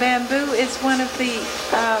 And bamboo is one of the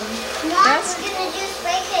best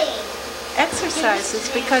exercises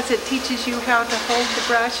because it teaches you how to hold the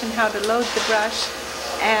brush and how to load the brush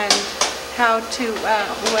and how to,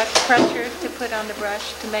 what pressure to put on the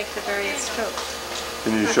brush to make the various strokes.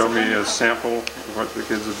 Can you show me a sample of what the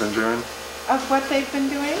kids have been doing? Of what they've been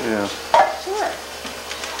doing? Yeah. Sure.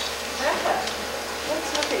 Becca, let's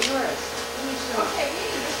look at yours.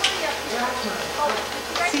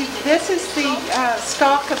 See, this is the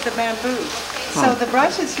stalk of the bamboo. So the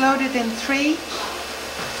brush is loaded in three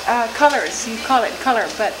colors. You call it color,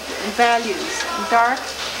 but values. Dark,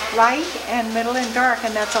 light, and middle and dark,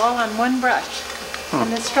 and that's all on one brush.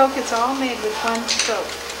 And the stroke is all made with one stroke.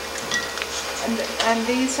 And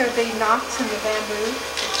these are the knots in the bamboo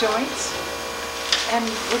joints. And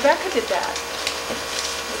Rebecca did that.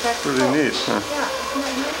 Pretty neat, huh? Yeah, isn't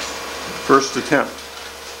that nice? First attempt.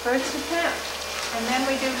 First attempt. And then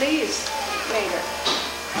we do leaves later.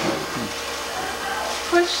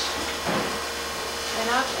 Push. And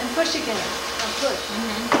up and push again. And push.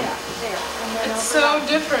 Yeah, there. And then It's over so up.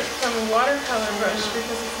 different from a watercolor brush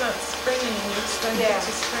because it's not springy and you expect it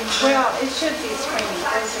to spring. Well, it should be springy.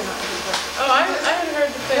 Those are not good. Oh, I had heard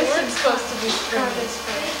that they weren't supposed to be springy.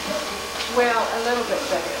 Well, a little bit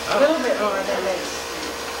better. A little bit more than this.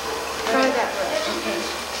 Try that brush. Okay.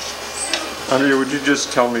 Andrea, would you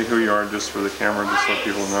just tell me who you are just for the camera, just so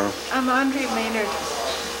people know? I'm Andrea Maynard.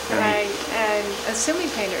 I'm a sumi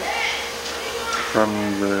painter. From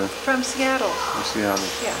Seattle. From Seattle.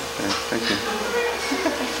 Yeah. Okay, thank you.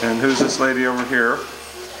 And who's this lady over here?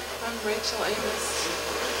 I'm Rachel Amos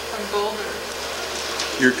from Boulder.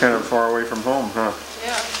 You're kind of far away from home, huh?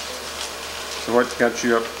 Yeah, So what got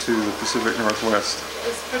you up to the Pacific Northwest?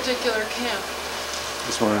 this particular camp.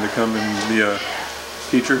 Just wanted to come and be a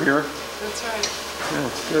teacher here? That's right. Yeah,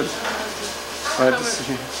 good. Glad to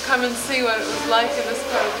see you. Come and see what it was like in this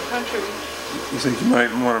part of the country. You think you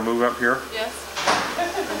might want to move up here? Yes.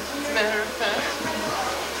 As a matter of fact.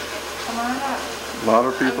 Come on up. A lot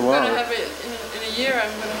of people I'm going to are. have it in a year. I'm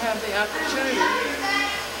going to have the opportunity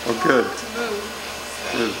Oh, good. to move.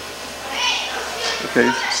 Good. Okay,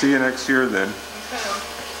 see you next year then.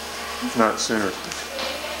 Okay. If not sooner.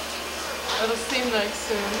 It'll seem like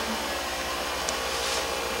soon.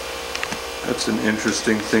 That's an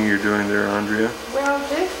interesting thing you're doing there, Andrea. Well,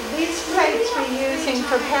 these plates we're using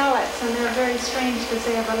for palettes, and they're very strange because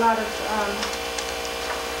they have a lot of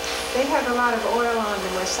oil on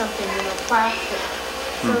them or something, plastic.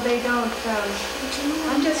 So they don't.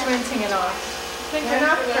 I'm just rinsing it off. They're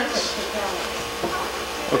not perfect for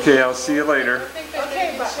palettes. Okay, I'll see you later.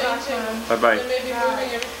 Okay, Bye-bye. They may be moving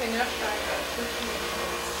everything up.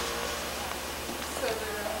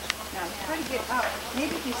 Now, try to get up.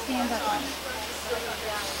 Maybe if you stand up on it.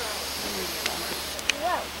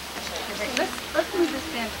 Let's move this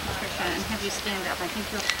bench, Patricia, and have you stand up. I think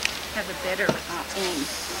you'll have a better aim.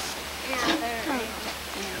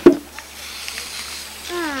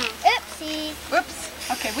 Oopsie. Whoops.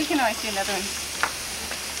 Okay, we can always do another one.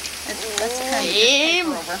 Let's kind of paper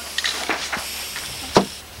over.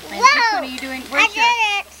 And which one are you doing? I did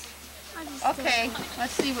it. Okay,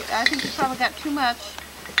 let's see. I think you probably got too much.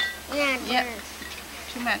 Yeah, Yep.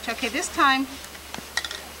 Too much. Okay, this time.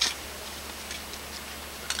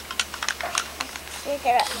 Shake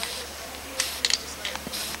it up.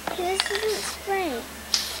 This isn't spraying.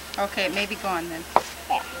 Okay, it may be gone then.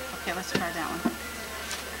 Yeah. Okay, let's try that one.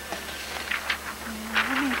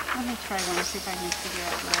 Let me try one and see if I can figure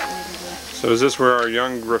out the right way to do it. So is this where our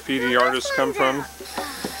young graffiti artists come from?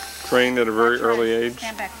 Trained at a very early age?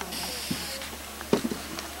 Stand back a little bit.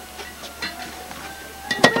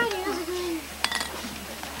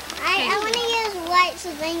 I want to use white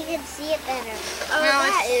so then you can see it better. Oh, Well,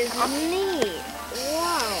 that is neat.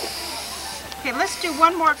 Wow. Okay, let's do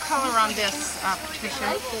one more color on this, Patricia.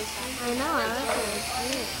 I know, I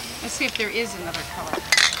like it. Let's see if there is another color.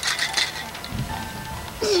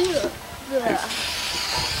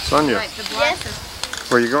 Sonia, Right, the black is...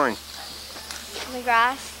 where are you going? On the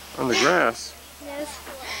grass. On the grass. Yes.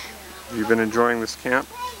 Have you been enjoying this camp?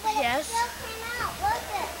 Yes.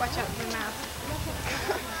 Watch out for your mouth.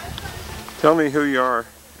 Tell me who you are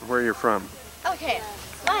and where you're from. Okay,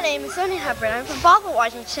 my name is Sonia Hubbard. I'm from Bapak,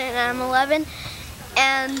 Washington, and I'm 11.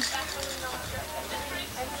 And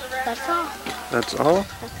that's all. That's all?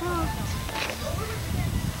 That's all.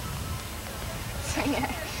 Sonia.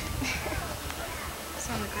 It's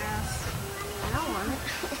on the grass. I don't want it.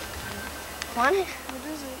 Want it? What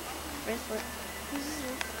is it? Bracelet.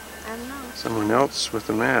 I don't know. Someone else with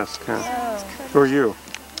a mask, huh? Oh. Who are you?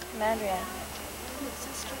 Mandria.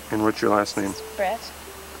 And what's your last name? Brett.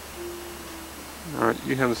 All right,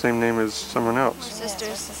 you have the same name as someone else.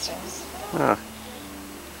 Sisters. Ah.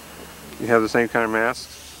 You have the same kind of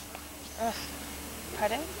masks?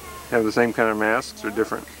 Pardon? Have the same kind of masks or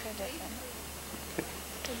different? They're different.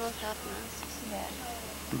 They both have masks.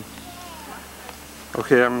 Yeah.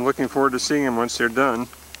 Okay, I'm looking forward to seeing them once they're done.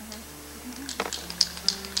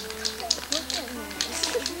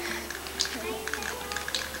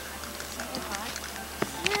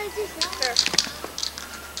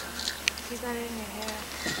 She's not in your hair.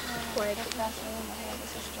 Wait. That's not in my hair.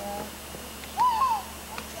 This is dry.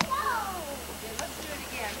 Let's do it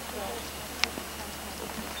again.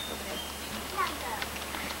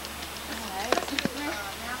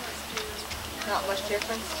 Not much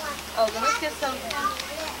difference. Oh, let me get some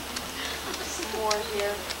more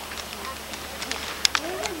here.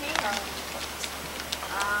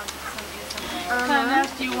 What kind of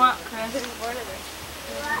mask do you want, Chris?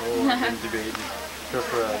 Oh, I've been debating. Go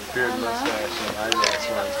for a beard, mustache, and eyelash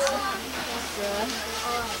ones.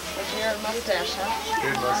 A beard, mustache, huh?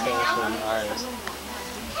 Beard, mustache, and eyes.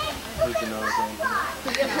 Need to know anything.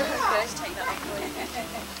 Guys, take that off for you.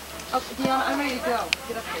 Oh, Dion, I'm ready to go.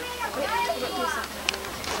 Get up here. Wait, do a second.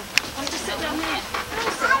 Why don't you sit down there?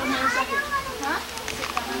 Sit down there a second. Huh?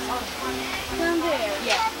 Down there.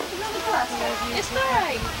 Yeah. It's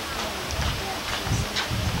alright.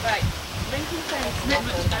 Right. Wrinkle face. Not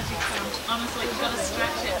much as you can. Honestly, you've got to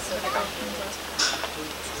stretch it so that it opens up.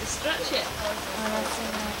 So stretch it.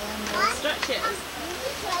 Stretch it.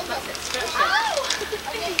 That's it. Stretch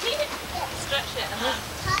it. Stretch it.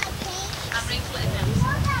 And wrinkle it again.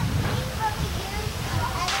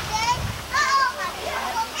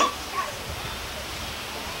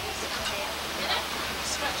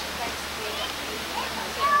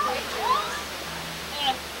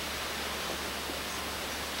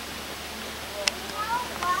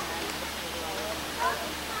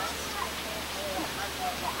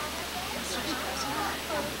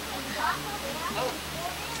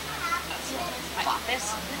 This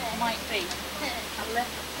might be a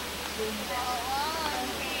left.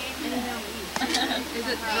 Is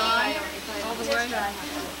it dry all the way?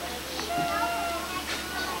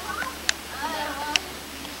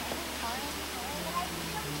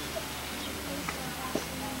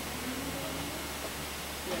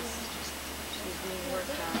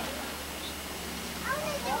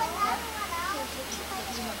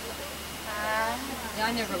 Yeah, I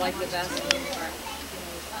never liked the Vaseline part.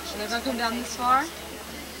 They're gonna come down this far?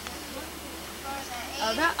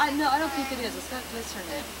 No, I don't think it is. It's got glycerin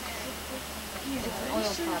in it. It's an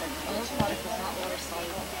oil product. Oil product is not water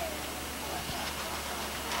soluble.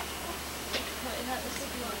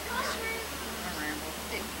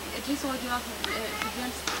 It just only off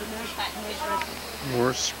against the nose back and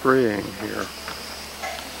More spraying here.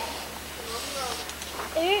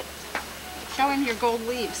 Showing your gold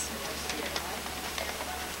leaves.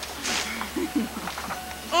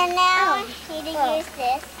 And now I need to use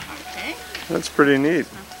this. Okay. That's pretty neat.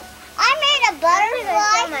 I made a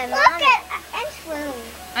butterfly. Look at an inchworm.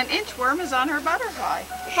 An inchworm is on her butterfly.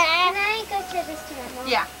 Can I go show this to my mom?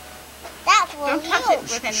 Yeah. That's what Don't touch it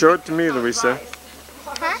with anything. Show it to me, Louisa.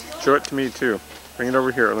 Huh? Show it to me too. Bring it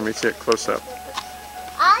over here. Let me see it close up.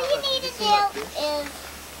 All you need to do is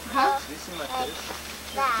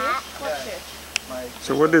that.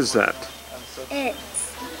 So what is that?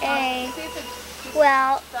 It's a,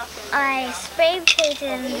 well, I spray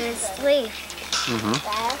painted this leaf. Mm-hmm.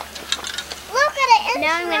 Look at it.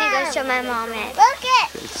 Now I'm going to go show my mom it. Look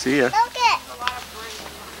it. Okay, see ya. Look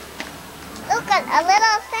at a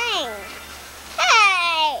little thing.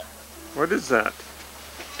 Hey! What is that?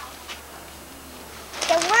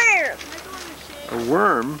 The worm. A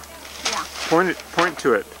worm? Yeah. Point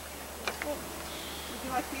to it. Would you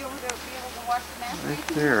like to be able to watch the nest? Right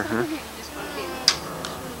there, huh?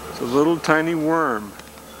 It's a little tiny worm.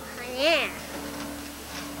 Yeah.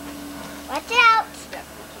 Watch out.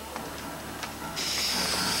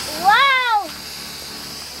 Wow!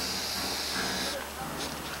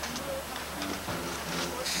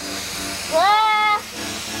 Whoa!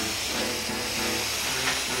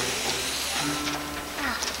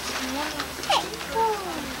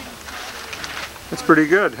 That's pretty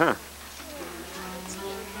good, huh?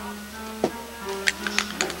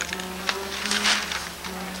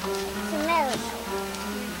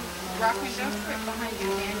 Rockman, don't quit behind you,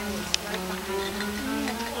 Daniel. It's right behind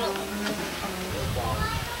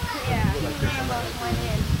you.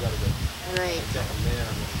 Right.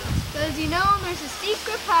 Because you know there's a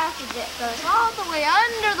secret passage that goes all the way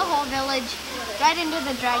under the whole village, right into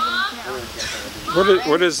the dragon's mouth.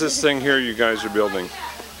 What is this thing here you guys are building?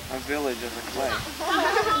 A village of the clay.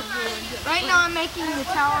 Right now I'm making the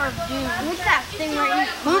Tower of Doom. What's that thing right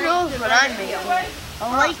here? Who knows what I'm making? A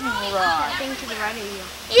lightning rod. Thing to the right of you.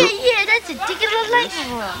 Yeah, that's a particular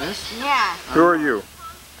lightning rod. This? Yeah. Who are you?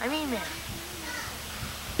 I'm E-Man.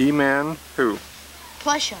 E-Man who?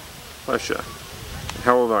 Plusha. Plusha.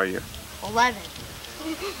 How old are you? 11.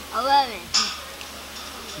 11.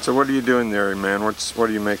 So what are you doing there, E-Man? What are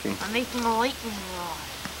you making? I'm making a lightning rod.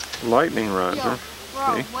 Lightning rod, huh?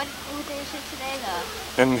 Bro, Okay. what day is it today, though?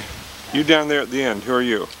 And you down there at the end, who are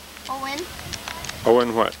you? Owen.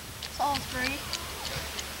 Owen what? Salisbury.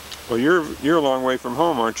 Well, you're a long way from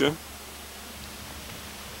home, aren't you?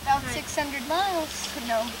 About 600 miles.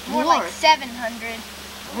 No, more More. like 700.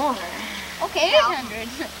 More. Okay, 800.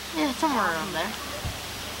 Yeah, somewhere around there.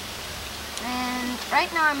 And right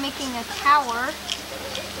now I'm making a tower.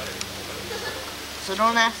 So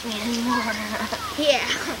don't ask me anymore. Yeah.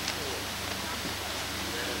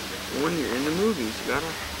 When you're in the movies, you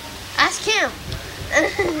gotta... Ask him.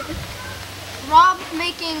 Rob's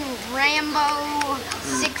making Rambo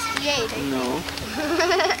 68. No.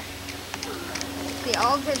 The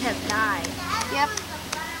alders have died. Yep.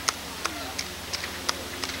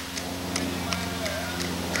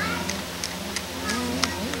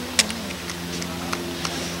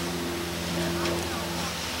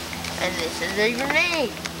 And this is a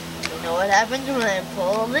grenade. You know what happens when I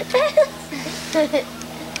pull it?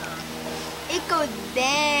 It goes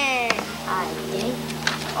there. I think.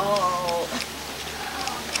 Oh.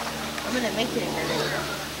 I'm gonna make it a grenade.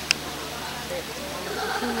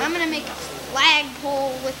 I'm gonna make a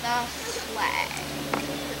flagpole with a flag.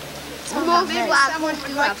 Most flagpoles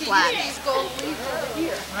do have flags.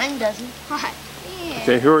 Mine doesn't. What? Yeah.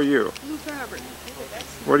 Okay, who are you? Luther Hubbard.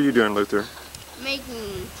 What are you doing, Luther?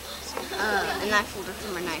 Making a knife holder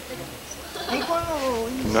for my knife. Make one of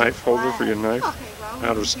those. A knife holder for your knife?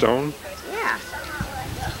 Out of stone? Yeah.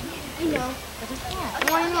 I know.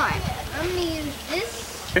 Why not? I'm gonna use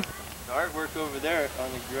this. The artwork over there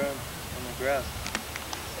on the ground, on the grass.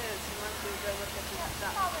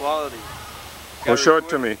 Quality. Well, show it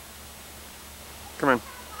to me. Come on.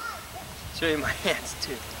 Show you my hands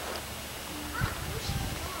too.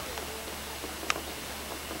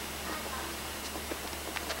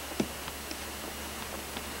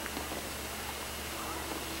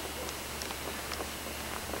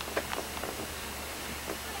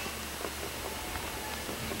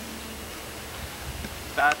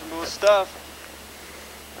 Fashionable stuff.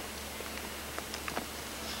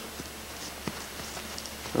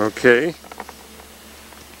 Okay.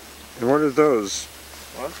 And what are those?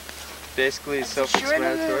 What? Basically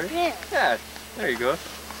self-explanatory. Yeah, there you go.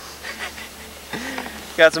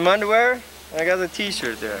 Got some underwear, and I got a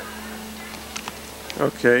t-shirt there.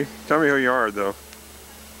 Okay. Tell me who you are, though.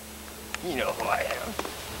 You know who I am.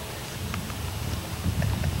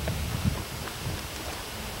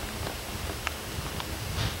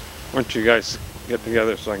 Why don't you guys get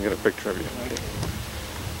together so I can get a picture of you? Okay.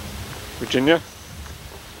 Virginia?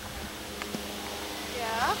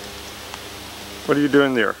 Yeah, What are you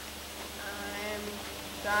doing there? I'm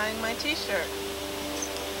dyeing my t-shirt.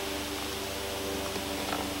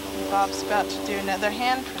 Bob's about to do another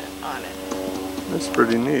handprint on it. That's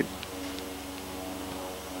pretty neat.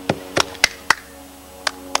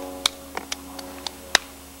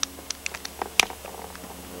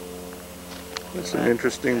 That's an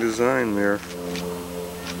interesting design there.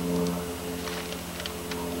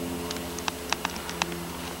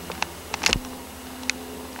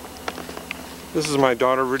 This is my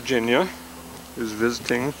daughter Virginia, who's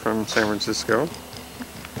visiting from San Francisco.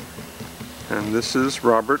 And this is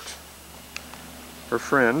Robert, her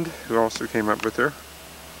friend, who also came up with her.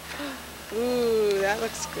 Ooh, that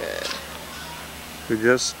looks good. Who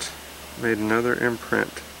just made another imprint.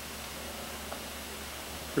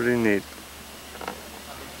 Pretty neat.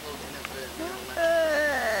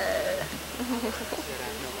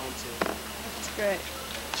 That's great.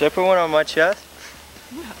 Should I put one on my chest?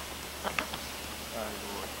 No.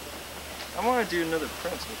 I want to do another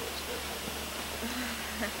print.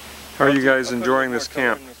 How are you guys enjoying this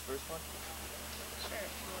camp?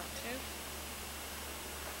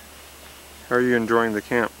 How are you enjoying the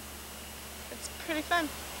camp? It's pretty fun.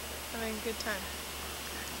 Having a good time.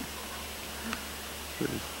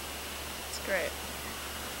 It's great.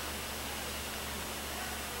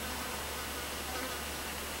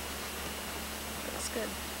 It's good.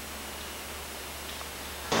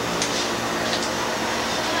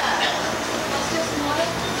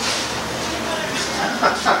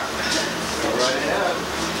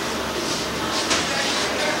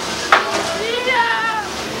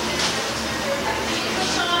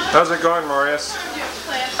 How's it going, Marius?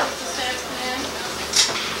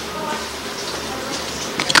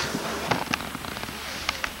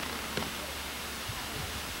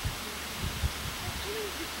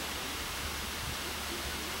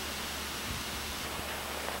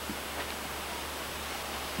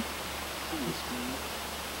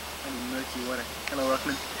 Hello,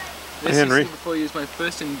 Rockman. Hey, This Henry. you see before you is my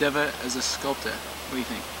first endeavor as a sculptor. What do you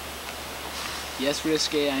think? Yes,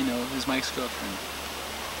 risque, I know. This is my ex-girlfriend.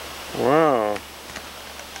 Wow.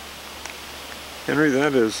 Henry,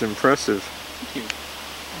 that is impressive. Thank you.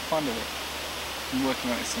 I'm fond of it. Been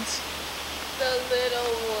working on it since. The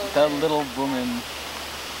little woman. The little woman.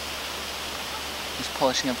 Just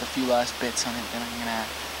polishing up a few last bits on it. Then I'm gonna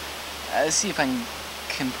see if I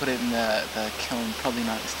can put it in the kiln. Probably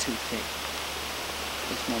not. It's too thick.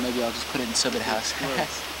 If not, maybe I'll just put it in Subud house.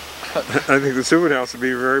 I think the Subud house would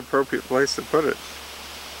be a very appropriate place to put it.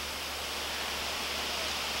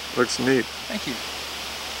 Looks neat. Thank you.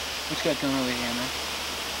 What you got going over here, man?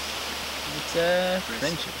 It's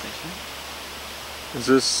friendship, actually. Is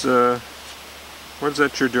this, what is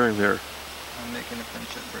that you're doing there? I'm making a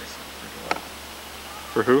friendship bracelet for Goliath.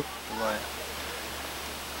 For who? Goliath.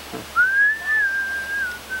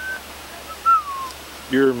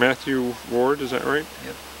 You're Matthew Ward, is that right?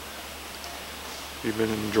 Yep. You've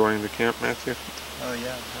been enjoying the camp, Matthew? Oh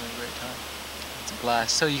yeah, I'm having a great time. It's a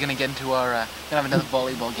blast. So you're gonna get into our, gonna have another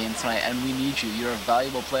volleyball game tonight, and we need you. You're a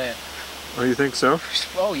valuable player. Oh, you think so?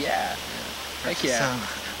 Oh yeah. Heck yeah.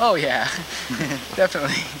 Oh yeah.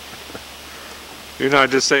 Definitely. You're not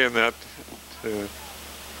just saying that to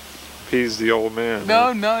appease the old man.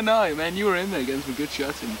 No, man. You were in there getting some good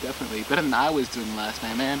shots, and definitely better than I was doing last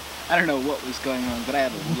night, man. I don't know what was going on, but I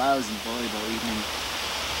had a lousy volleyball evening.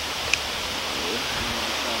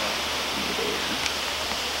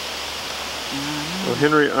 Well,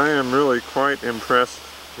 Henry, I am really quite impressed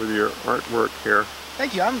with your artwork here.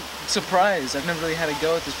 Thank you. I'm surprised. I've never really had a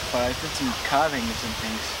go at this before. I've done some carving of some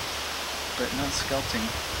things, but not sculpting.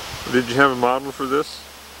 Did you have a model for this?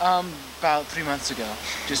 About 3 months ago.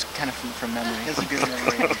 Just kind of from memory. That's a good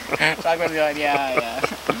memory. Talk about going, yeah.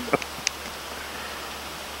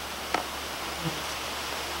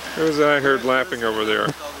 Who was that I heard laughing over there?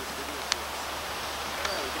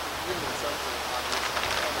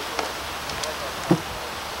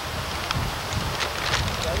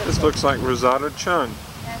 This looks like Rosada Chun.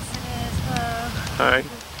 Yes, it is. Hello. Hi.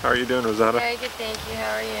 How are you doing, Rosada? Very good, thank you.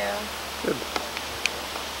 How are you? Good.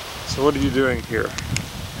 So what are you doing here?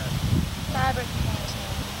 Fabric painting.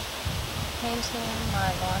 Painting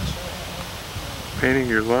my lingerie. Painting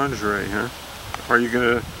your lingerie, huh? Are you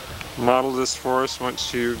going to model this for us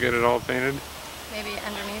once you get it all painted? Maybe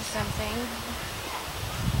underneath something.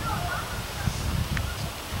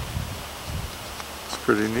 It's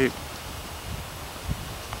pretty neat.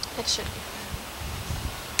 It should be fun.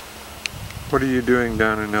 What are you doing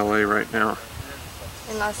down in LA right now?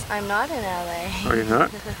 Unless I'm not in LA. Are you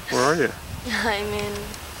not? Where are you? I'm in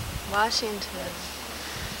Washington.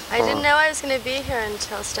 I didn't know I was going to be here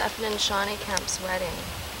until Stefan and Shawnee Camp's wedding.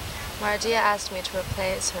 Mardijah asked me to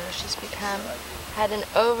replace her. She's had an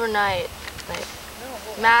overnight,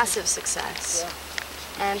 massive success.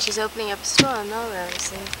 And she's opening up a store in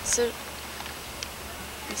Melrose. And so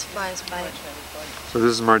These flies bite. So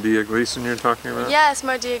this is Mardijah Gleason you're talking about? Yes,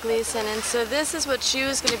 Mardijah Gleason, and so this is what she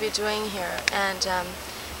was going to be doing here, and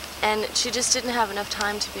she just didn't have enough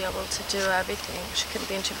time to be able to do everything. She couldn't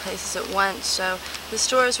be in two places at once, so the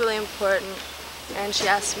store is really important, and she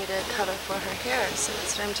asked me to cover for her here, so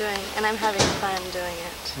that's what I'm doing, and I'm having fun doing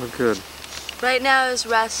it. Oh, good. Right now is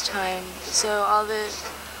rest time, so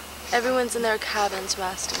everyone's in their cabins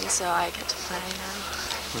resting, so I get to play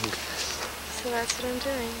now. Okay. So that's what I'm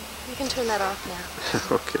doing. You can turn that off now.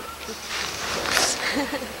 Okay.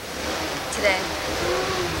 Today.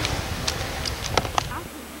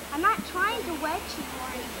 I'm not trying to wedge you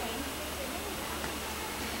or anything.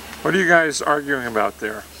 What are you guys arguing about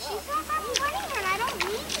there? She says I'm wedding her and I don't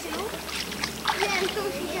need to. Yeah, until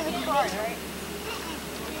she's in the car, right?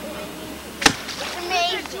 For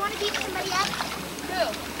me. Do you want to beat somebody up? Who?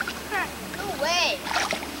 Her. No way.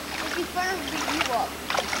 It'd be fun to beat you up.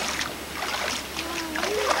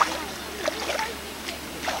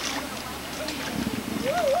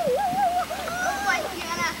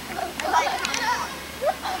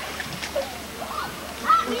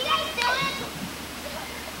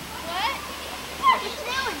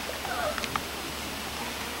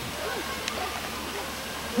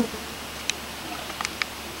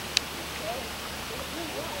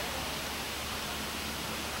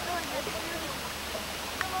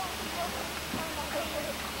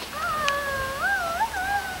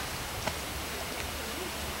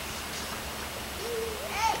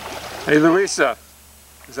 Hey Louisa,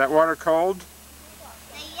 is that water cold?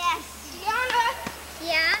 Yes. Yana.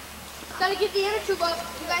 Yeah? Gotta get the inner tube up.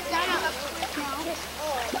 You guys got it up. No.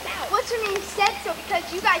 What's her name said so because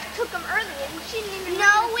you guys took them earlier and she didn't even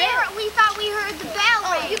know. We thought we heard the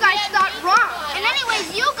bell ring. You guys thought wrong. And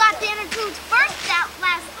anyways, you got the inner tubes first out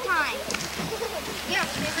last time. Yeah,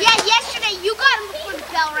 yesterday you got them before the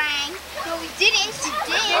bell rang. No, we didn't. You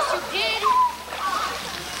did. Yes, you did.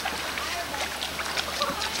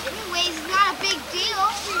 Anyways, it's not a big deal.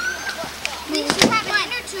 At least you have an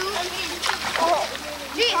inner tube. Oh,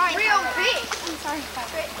 gee, it's real big. I'm sorry.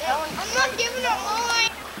 I'm not giving it mine.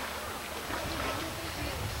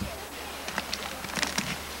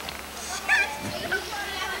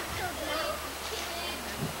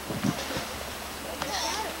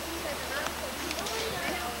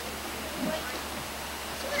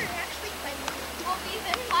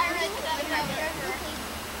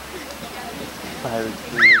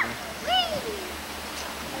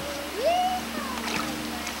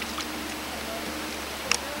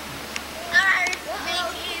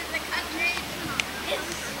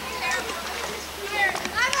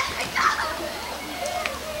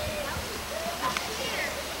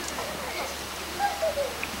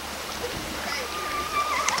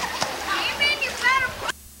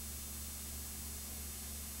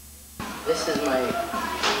 This is my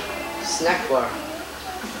snack bar.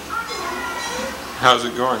 How's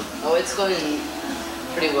it going? Oh, it's going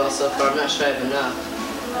pretty well so far. I'm not sure I have enough,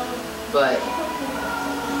 but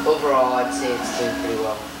overall I'd say it's doing pretty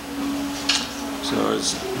well. So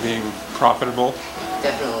it's being profitable?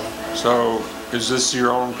 Definitely. So is this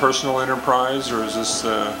your own personal enterprise or is this...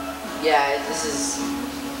 Yeah, this is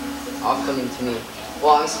all coming to me.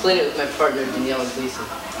 Well, I'm splitting it with my partner, Danielle Gleason.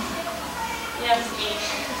 Yeah, it's me.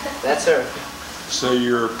 That's her. So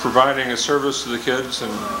you're providing a service to the kids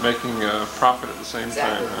and making a profit at the same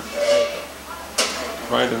time, huh?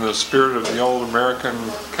 Right in the spirit of the old American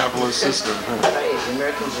capitalist system, huh? Right, the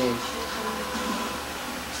American dream.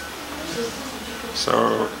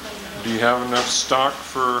 So, do you have enough stock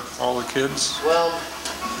for all the kids? Well,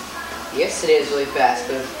 yesterday was really fast,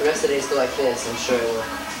 but if the rest of the days go like this, I'm sure it will.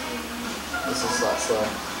 This is a lot slower.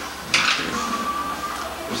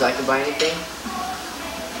 Would you like to buy anything?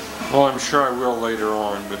 Well, I'm sure I will later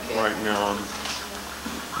on, but right now I'm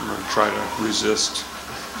going to try to resist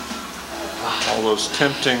all those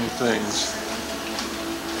tempting things.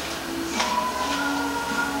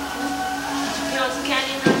 You want some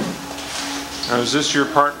candy now? Now, is this your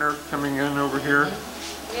partner coming in over here?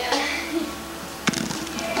 Yeah.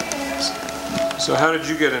 So how did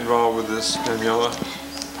you get involved with this, Daniela?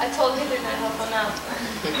 I told him they're going to help him out.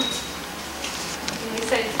 And he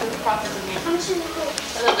said he's going to profit with me.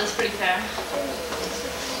 I thought that's pretty fair.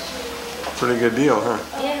 Pretty good deal, huh?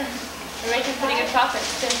 Yeah. We're making pretty good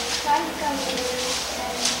profits too.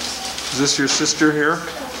 Is this your sister here?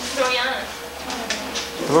 This is Oriana.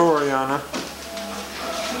 Hello, Oriana.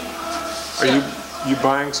 Are you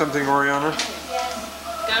buying something, Oriana? Yes.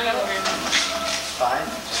 Going over here. 5?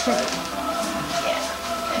 5? Yeah.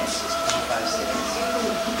 It's just 25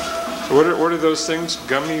 cents. What are those things?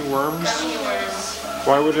 Gummy worms? Gummy worms.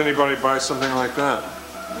 Why would anybody buy something like that?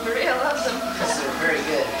 Maria loves them. Because they're very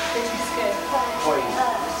good.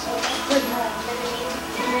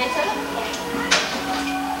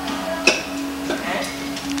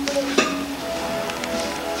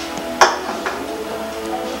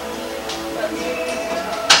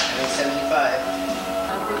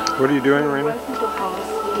 What are you doing, Raina?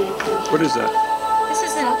 What is that? This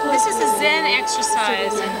is a Zen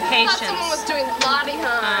exercise in patience. Someone was doing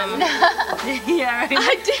latihan. Yeah, right.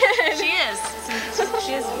 I did. She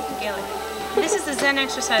is Gaelic. This is the Zen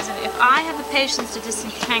exercise, and if I have the patience to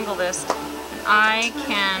disentangle this, I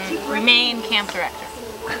can remain camp director.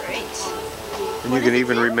 Great. And you can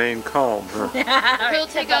even remain calm, huh? Who'll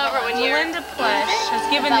take over when you... Linda Plush has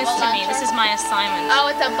given this to me. This is my assignment.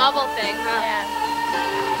 Oh, it's a bubble thing, huh? Yeah.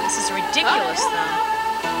 This is ridiculous, though.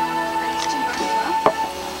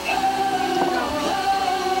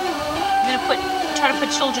 I'm gonna try to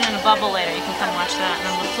put children in a bubble later. You can come watch that, and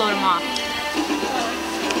then we'll float them off.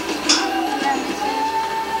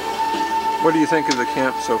 What do you think of the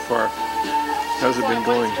camp so far? How's it been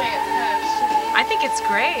going? I think it's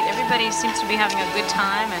great. Everybody seems to be having a good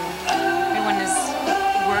time, and everyone is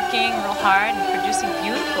working real hard and producing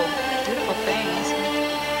beautiful, beautiful things.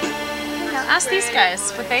 Now, ask these guys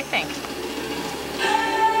what they think.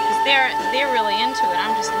 Because they're really into it.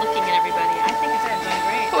 I'm just looking at everybody. I think it's been going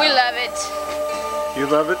great. We love it. You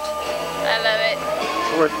love it? I love it.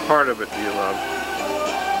 What part of it do you love?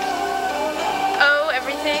 Oh,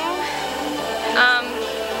 everything.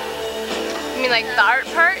 You mean like the art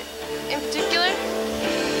part in particular?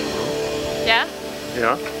 Yeah?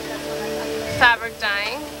 Yeah? Fabric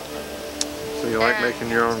dyeing. So you like making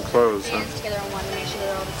your own clothes, huh? Together on one, make sure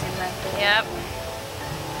they're all the same length. Yep.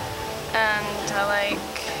 And I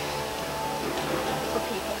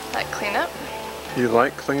like cleanup. You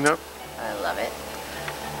like cleanup? I love it.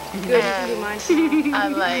 Good, you can do mine too. I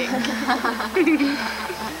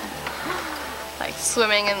like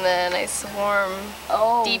swimming in the nice warm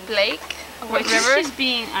deep lake. Wait, river. She's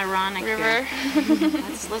being ironic River. here.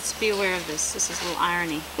 Let's be aware of this. This is a little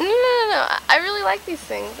irony. No. I really like these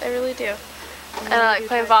things. I really do. And I like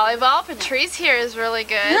playing volleyball. Patrice here is really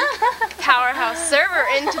good. Powerhouse server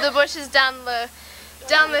into the bushes down the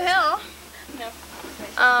hill.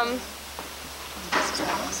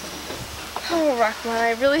 Oh, Rockman,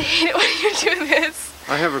 I really hate it when you do this.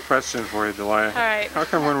 I have a question for you, Delia. All right. How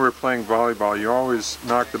come when we're playing volleyball, you always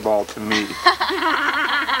knock the ball to me?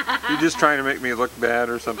 You just trying to make me look bad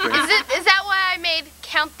or something? Is that why I made,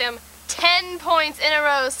 count them, 10 points in a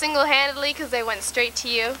row single-handedly because they went straight to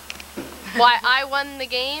you? Why I won the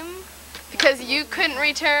game? Because you couldn't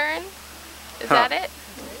return? Is that it?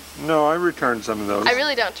 No, I returned some of those. I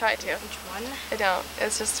really don't try to. Which one? I don't.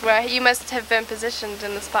 It's just where you must have been positioned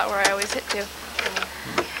in the spot where I always hit to.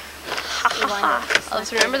 I'll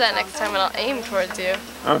just remember that next time and I'll aim towards you.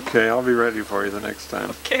 Okay, I'll be ready for you the next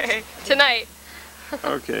time. Okay. Tonight.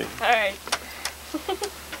 Okay. Alright.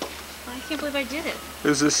 I can't believe I did it.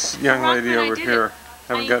 Who's this young lady over here?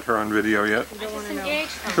 Haven't got her on video yet.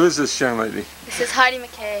 Who is this young lady? This is Heidi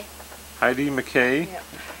McKay. Heidi McKay? Yep.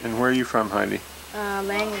 And where are you from, Heidi?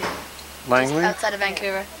 Langley. Langley? Just outside of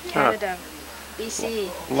Vancouver. Canada. BC.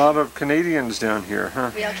 A lot of Canadians down here,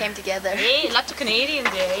 huh? We all came together. Hey, lots of Canadians,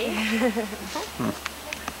 eh?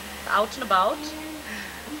 Out and about.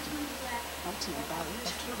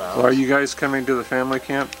 So are you guys coming to the family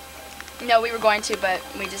camp? No, we were going to, but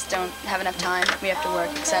we just don't have enough time. We have to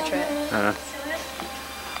work, etc.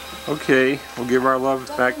 Okay, we'll give our love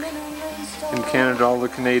back in Canada to all the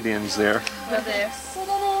Canadians there. Will do.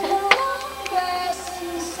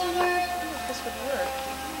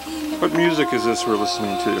 What music is this we're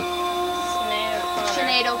listening to?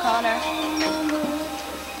 Sinead O'Connor.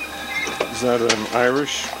 Is that an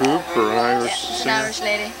Irish group or an Irish She's singer? an Irish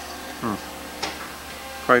lady.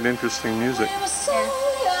 Quite interesting music. Yeah, it's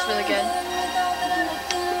really good.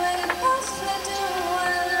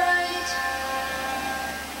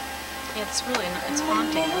 Yeah, it's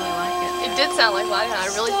haunting. I really like it. It did sound like latihan. I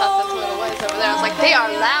really thought that's what it was over there. I was like, they are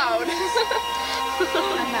loud.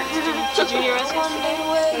 Did you hear us yesterday?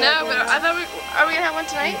 No, but I thought are we gonna have one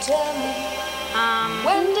tonight?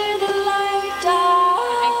 When did the light die?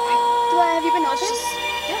 Have you been noticing?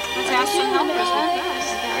 Let's ask some helpers with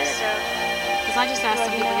us. Because I just asked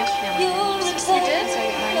some people yesterday. You did?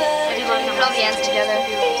 I did let them Put all the ends together.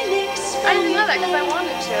 I didn't know that because I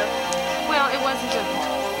wanted to. Well, it wasn't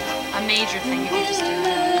a major thing. You could just do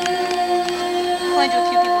it. Only do a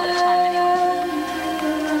few people at a time anyway.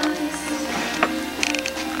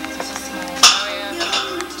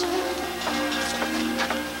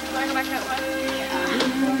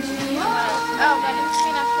 Oh, but it's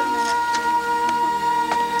clean up for a minute.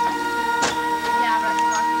 Yeah, but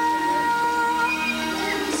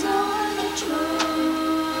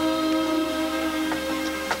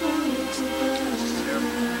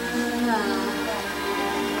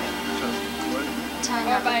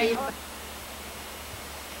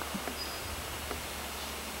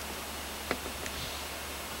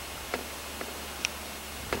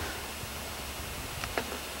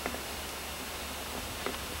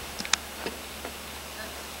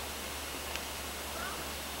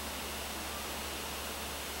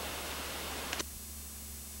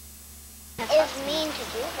is mean to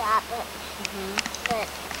do that, but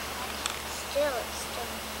still, it's still.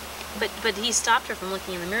 But he stopped her from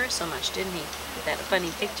looking in the mirror so much, didn't he? With that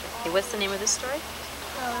funny picture. Okay, what's the name of this story?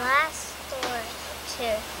 The last story,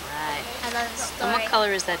 tooth. Right. I love the story. And what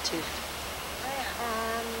color is that tooth?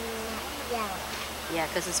 Yellow. Yeah,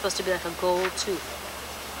 because it's supposed to be like a gold tooth.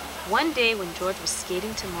 One day when George was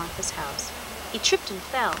skating to Martha's house, he tripped and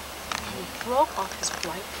fell, and he broke off his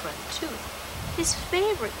right front tooth. His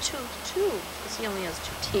favorite tooth, too, because he only has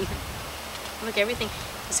 2 teeth. Look, everything.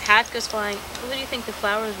 His hat goes flying. What do you think the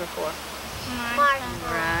flowers were for? Martha.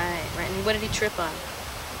 Right, right. And what did he trip on?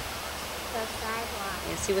 The sidewalk.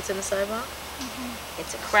 You see what's in the sidewalk?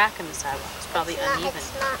 It's a crack in the sidewalk. It's probably uneven.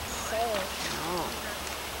 It's not safe. No.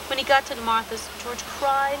 When he got to Martha's, George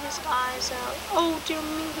cried his eyes out. Oh, dear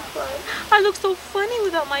me, he cried. I look so funny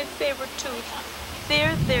without my favorite tooth.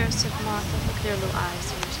 There, there, said Martha. Look at their little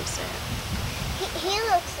eyes. They're so sad. He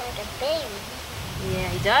looks like a baby. Yeah,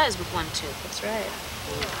 he does with one tooth. That's right.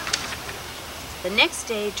 The next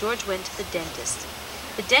day, George went to the dentist.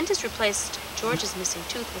 The dentist replaced George's missing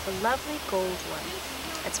tooth with a lovely gold one.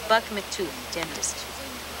 That's Buck McTooth, dentist.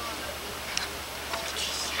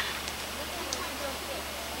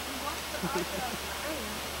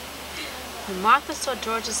 When Martha saw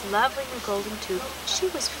George's lovely new golden tooth, she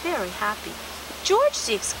was very happy. George,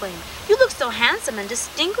 she exclaimed, you look so handsome and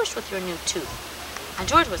distinguished with your new tooth. And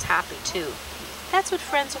George was happy, too. That's what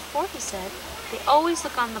friends are for, he said. They always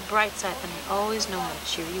look on the bright side and they always know how to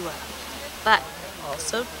cheer you up. But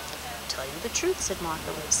also tell you the truth, said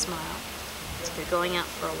Martha with a smile. So they're going out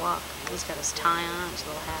for a walk. He's got his tie on, his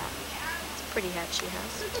little hat. It's a pretty hat she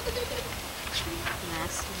has. And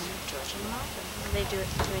that's George and Martha. What are they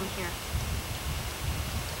doing here?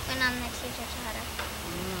 And I'm the teacher's daughter.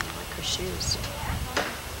 Like her shoes.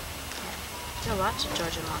 There are lots of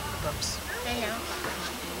George and Martha books. I know.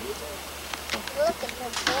 Look at the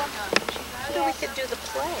book. Maybe we could do the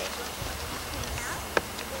play.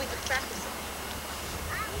 We could practice it.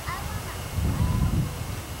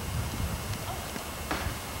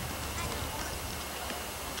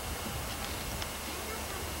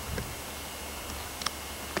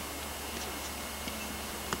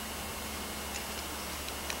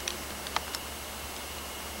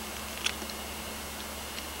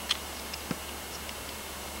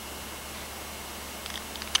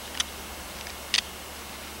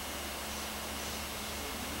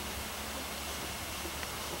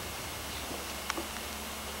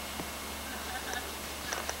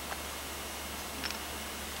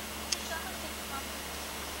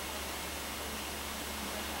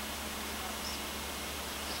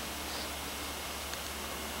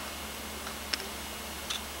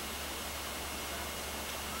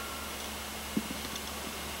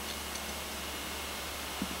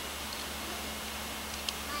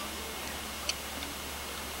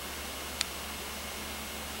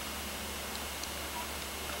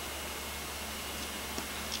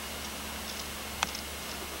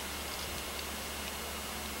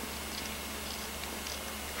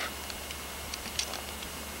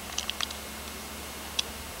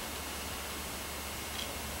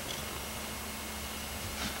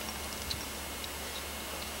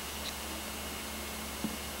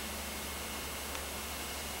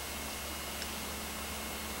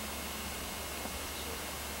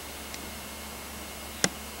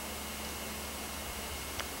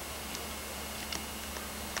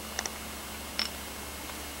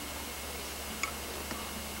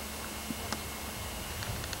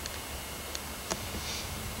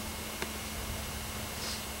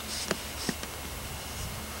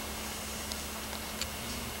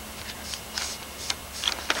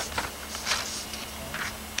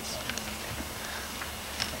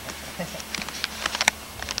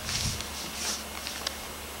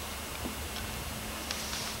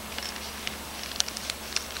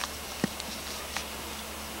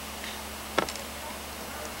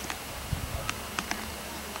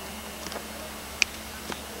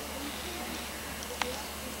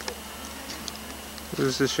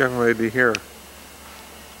 Who's this young lady here?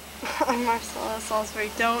 I'm Marcella Salisbury.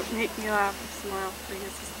 Don't make me laugh or smile because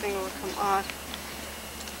this thing will come off.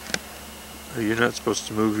 You're not supposed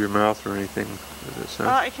to move your mouth or anything with this, huh?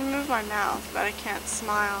 I can move my mouth, but I can't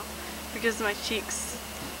smile because my cheeks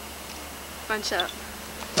bunch up.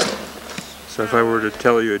 So if I were to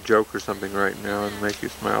tell you a joke or something right now and make you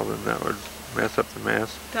smile, then that would mess up the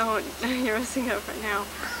mask? Don't. You're messing up right now.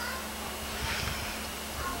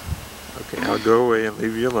 Okay, I'll go away and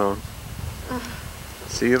leave you alone.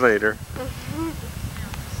 See you later.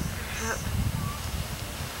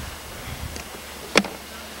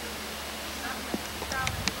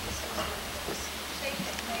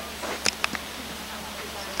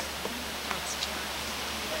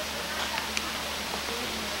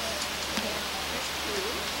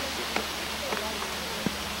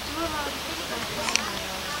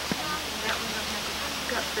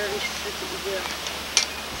 very strict that you do.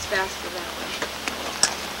 It's faster that way.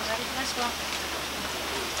 Ready for this one?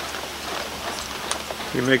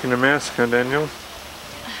 You making a mask, huh, Daniel?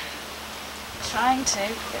 Trying to.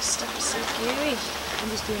 This stuff is so gooey. I'm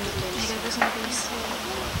just doing the There you go, there's one piece.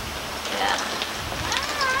 Yeah.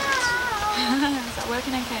 Is that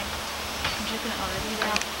working okay? I'm dripping it already.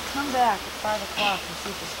 Yeah. Come back at 5 o'clock and see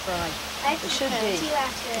if it's fried. It should be.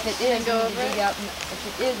 If it is, we need to dig out. If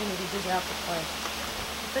it is, we need to dig out the clay.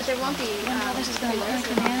 But there won't be. This is going to work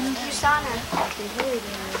in the end. Sauna. The bit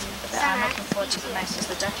I'm looking forward to the most is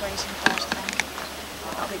the decorating part, I think.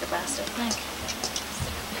 That'll be the best, I think.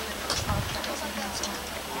 I'll try something else now.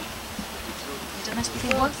 You done this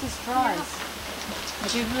before? Once this dries,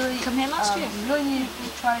 did you really come here last year? You really need to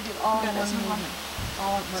try to do all in one movement.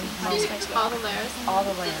 All in one movement. All the layers? All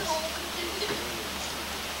the layers.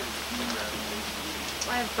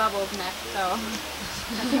 I have bubbled neck, so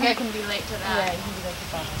I think I can be late to that. Yeah, you can do that to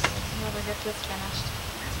bubbles. Never get this finished.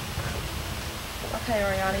 Okay,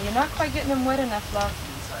 Ariana, you're not quite getting them wet enough, love.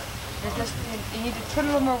 You're just, you need to put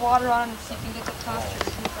a little more water on them so you can get the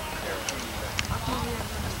tossers.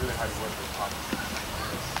 Really hard to work with pop.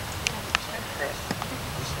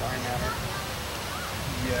 Just line at her.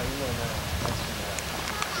 Yeah, you know that.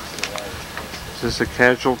 Is this a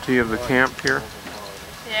casualty of the camp here?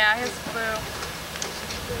 Yeah, his flu.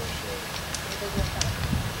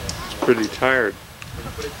 It's pretty tired.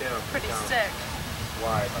 Pretty sick.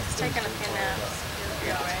 He's taking a few naps. He'll be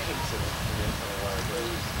alright.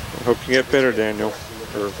 I hope you get better, Daniel.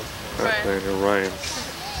 Or not Daniel, Ryan.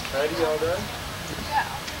 Ready, all done?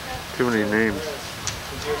 Too many names.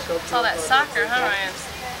 It's all that soccer, huh, Ryan?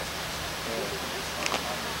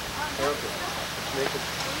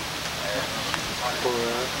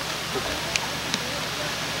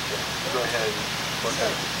 Go ahead.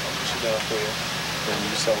 Push it down for you. Then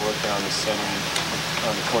you start working on the center,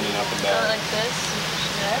 on the pointing up and down. Like this?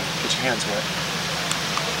 Yeah. Get your hands wet.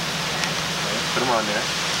 Okay. Put them on there.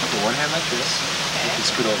 Put one hand like this. You can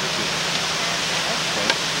scoot over too.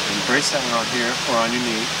 Okay. And brace that one on here or on your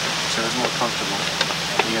knee, so it's more comfortable.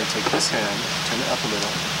 And you're going to take this hand, turn it up a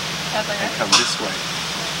little, and come this way.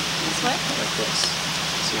 This way? Like this.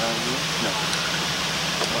 See how I do it? No.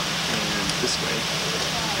 And this way.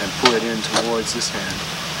 And pull it in towards this hand.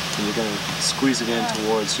 And you're going to squeeze it in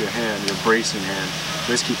towards your hand, your bracing hand.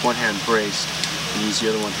 Just keep one hand braced and use the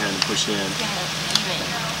other one hand to push in.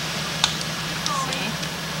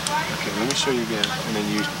 Okay, let me show you again. And then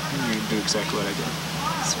you do exactly what I did.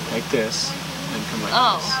 Like this, and come like this.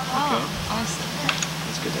 Okay? Awesome.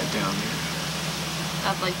 Let's get that down there.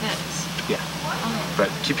 Up like this? Yeah.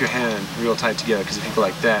 But keep your hand real tight together, because if you go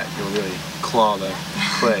like that, you'll really claw the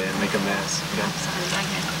clay and make a mess. Okay?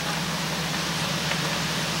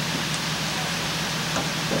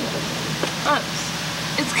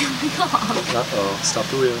 It's coming off. Uh-oh. Stop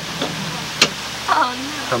the wheel. Oh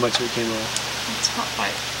no. How much of it came off? It's hot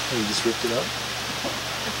right. Oh, you just ripped it up?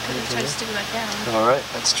 I could have tried to stick it back down. Alright,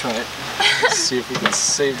 let's try it. Let's see if we can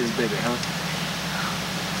save this baby, huh?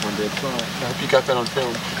 One day fly. I hope you got that on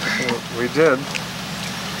film. We did.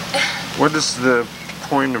 What is the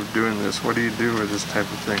point of doing this? What do you do with this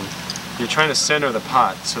type of thing? You're trying to center the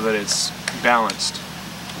pot so that it's balanced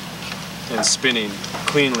and spinning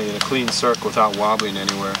cleanly in a clean circle without wobbling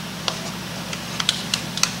anywhere.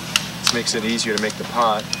 This makes it easier to make the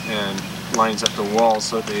pot and lines up the walls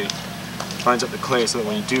so that lines up the clay so that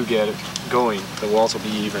when you do get it going, the walls will be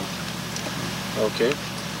even. Okay.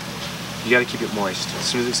 You got to keep it moist. As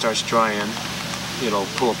soon as it starts drying, it'll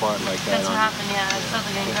pull apart like that. That's what happened, yeah. It's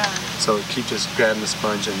totally getting dry. So keep just grabbing the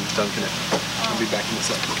sponge and dunking it. I'll be back in a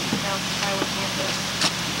second. I'll try looking at this.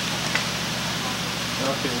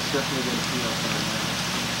 Okay, it's definitely going to feel fine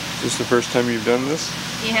now. Is this the first time you've done this?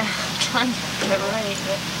 Yeah, I'm trying to get it right.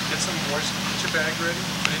 But... Get some moist, get your bag ready,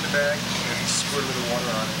 put it in the bag, and squirt a little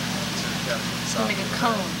water on it. It's going to make a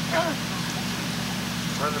cone.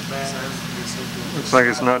 Run the bag. Looks like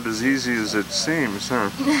it's not as easy as it seems, huh?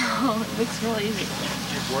 No, it looks real easy.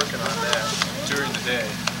 Keep working on that during the day,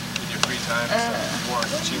 in your free time and stuff if you want.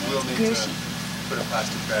 But you will need to put a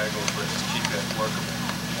plastic bag over it to keep it workable.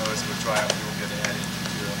 Otherwise it will dry out and you won't get to add anything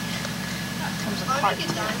to it. Comes apart.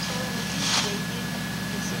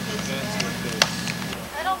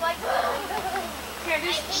 I don't like that. Here,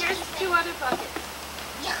 here's 2 other buckets.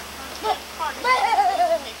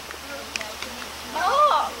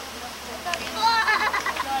 Oh!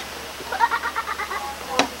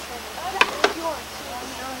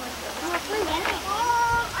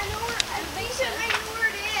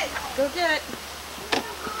 Go get it.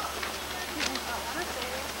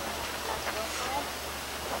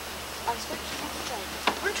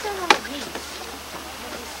 We're trying on the beach.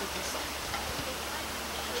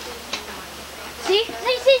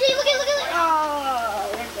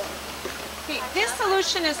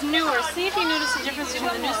 solution is newer. See if you notice the difference between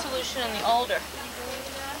the new solution and the older.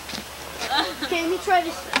 Okay, let me try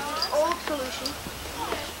this old solution.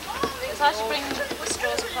 So I should bring the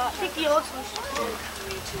straws apart. Take the old solution.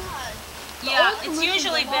 Yeah, it's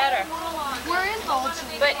usually better. Where is the old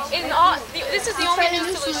solution? But this is the only new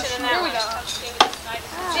solution in that one.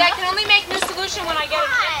 See, I can only make new solution when I get an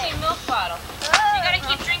empty milk bottle. You gotta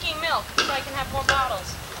keep drinking milk so I can have more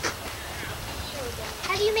bottles.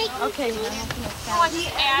 How do you make Okay.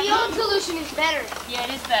 the old solution is better. Yeah, it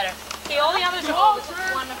is better. Okay, all the others are old. This is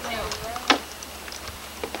one of new.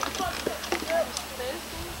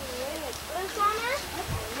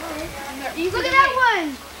 Look at that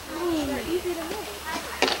one!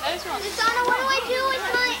 Donna, what do I do with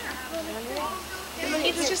my...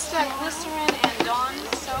 It's just glycerin and Dawn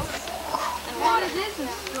soap and water. What is this?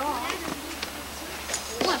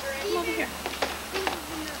 Come over here.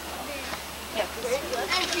 And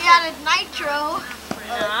she added nitro.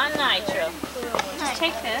 Non-nitro. Just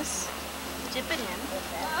take this, dip it in.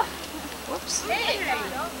 Whoops.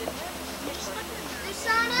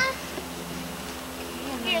 Susanna?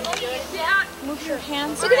 Here, let me get that. Move your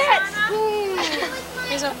hands. Look at that!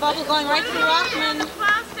 There's a bubble going right through Rockman.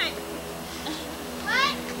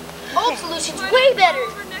 Old solution's way better.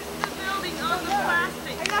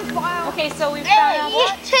 Okay, so we found out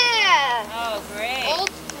what? Yeah! Oh, great.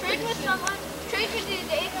 Old, trade with someone. Trade with you,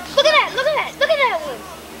 Dave. Look at that! Look at that! Look at that one!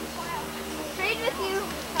 Trade with you,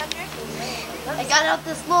 Patrick. I got out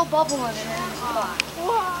this little bubble in it.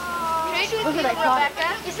 Whoa! Trade with Look you, at that,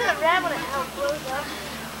 Rebecca. Is it a red when it blows up?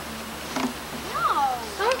 No!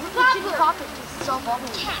 Don't pop it. It's so bubbly.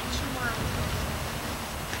 Catch one.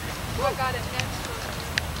 I got it next one.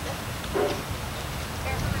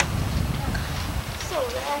 So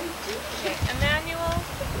rad. Okay, Emmanuel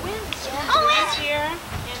is here,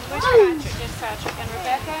 and where's Patrick? There's Patrick, and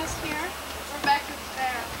Rebecca is here. Rebecca's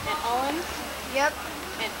there. And Owen. Yep.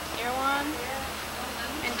 And Irwan.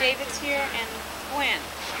 And David's here, and Gwen.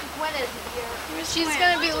 Gwen isn't here. She's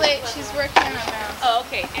gonna be late. She's working on a mouse. Oh,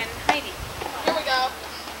 okay. And Heidi. Here we go.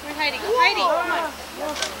 Where'd Heidi go? Heidi, come on.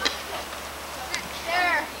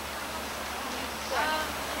 There.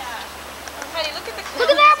 Heidi, look at the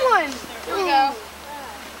Look at that one! Here we go.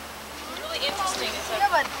 It's really interesting. It's a,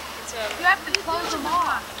 Yeah, but it's a, you have to close them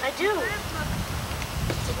off. I do. Once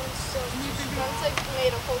I've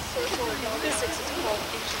made a whole circle of this is called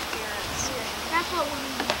interference. That's what we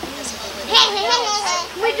need.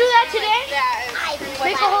 Can we do that today?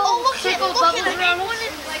 Make a whole circle bubbles around us?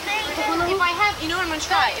 If I have, you know what I'm going to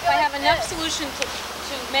try? If I have enough solution to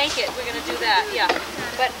make it, we're going to do that, yeah.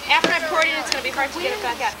 But after I pour it in, it's going to be hard to get it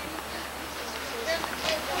back out.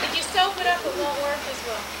 If you soap it up, it won't work as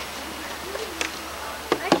well.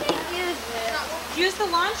 I can't use this. Use the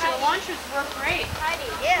launcher. The launchers work great.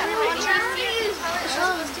 Yeah.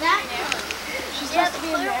 She's supposed to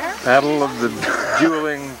be in there? Battle of the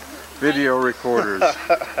dueling video recorders.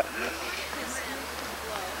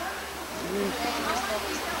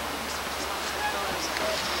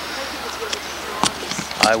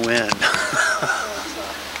 I win.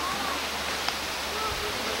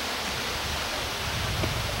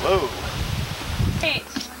 Whoa. Eight.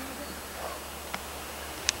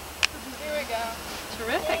 Here we go.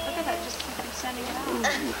 Terrific. Look at that. Just keep sending it out.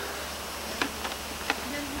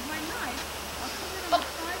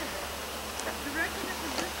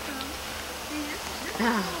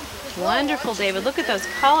 Wonderful, David. Look at those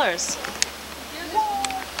colors.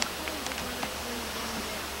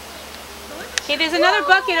 Okay, there's another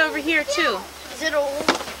bucket over here, too. Is it old?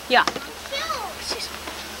 Yeah.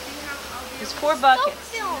 There's 4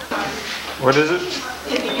 buckets. What is it?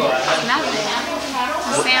 Nothing.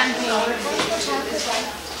 Sand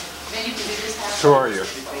Who are you?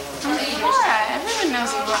 Flora. Everyone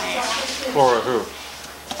knows who I am. Flora who?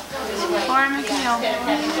 Flora McNeil.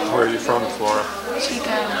 Where are you from, Flora?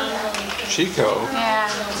 Chico. Chico? Yeah.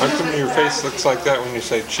 How come your face looks like that when you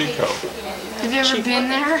say Chico? Have you ever been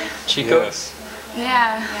there? Chico? Yes.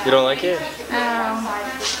 Yeah. You don't like it? No.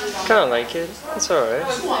 Kind of like it. It's alright.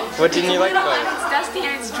 What didn't you like about it? It's dusty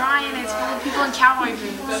and it's dry and it's full of people in cowboy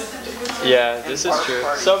boots. Yeah, this is true.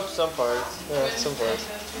 Some parts. Yeah, some parts.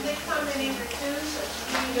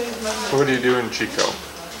 What do you do in Chico?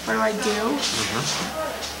 What do I do?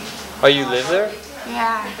 Oh, you live there?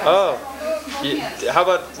 Yeah. Oh. How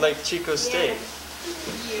about like Chico State?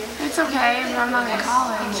 It's okay, but I'm not in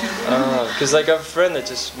college. Because like I have a friend that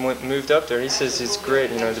just moved up there. He says it's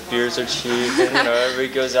great. You know, the beers are cheap, and you know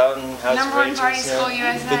everybody goes out and has Number one rages, party you know. school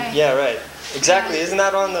USA. Yeah, right. Exactly. Isn't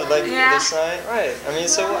that on the the sign? Right. I mean,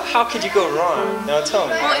 so how could you go wrong? Now tell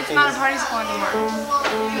me. Well, it's not a party school anymore.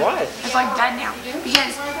 Why? It's like dead now.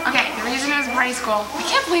 Because, okay, the reason it was a party school, I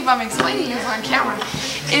can't believe I'm explaining this on camera,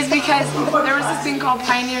 is because there was this thing called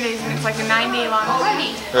Pioneer Days, and it's like a 9-day long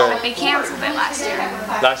party. Right. But they canceled it last year.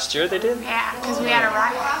 Last year they did? Yeah, because we had a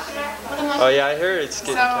riot. Oh yeah, I heard it's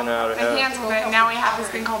getting kind of out of They hand. canceled it, and now we have this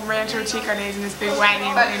thing called Rancho Chico Days in this big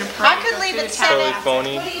wagon. We're in a parade. I could leave it Totally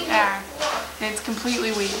phony. Yeah. And it's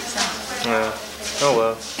completely weak, so. Yeah. Oh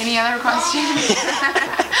well. Any other questions?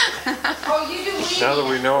 Now that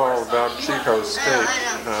we know all about Chico State,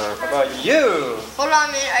 about you? Hold on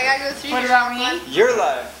a minute, I gotta go through What about me? Your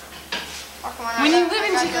life. When you live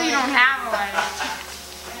in Chico, you don't have a life.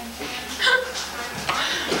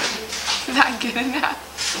 Is that good enough?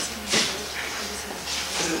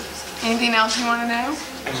 Anything else you want to know?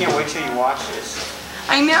 I can't wait till you watch this.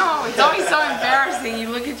 I know, it's always so embarrassing. You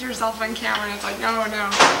look at yourself on camera and it's like, no, no.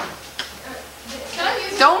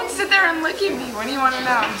 Don't sit there and look at me. What do you want to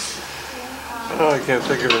know? oh, I can't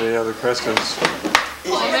think of any other questions.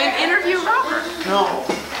 Well, then interview Robert. No.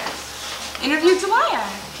 Interview Talia.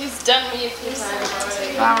 He's done me a few times.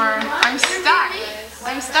 Flower, I'm stuck.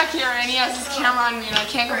 I'm stuck here and he has his camera on me and I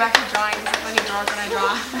can't go back to drawing because I'm like a dork when I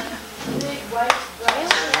draw. Well,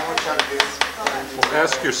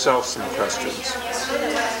 ask yourself some questions.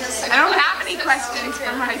 I don't have any questions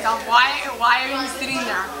for myself. Why are you sitting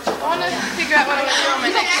there? I want to figure out what I'm going to do on my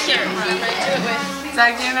next year. What I'm going to do it with. Is that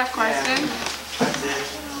a good enough question?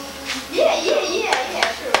 Yeah.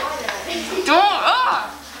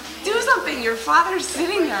 Don't, do something. Your father's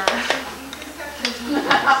sitting there.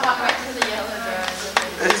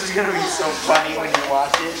 This is gonna be so funny when you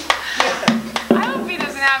watch it. I hope he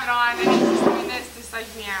doesn't have it on and he's just doing this to psych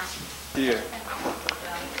me out. Yeah.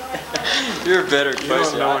 You're a better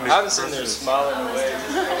question. know any I'm sitting there smiling away.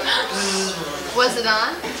 Was it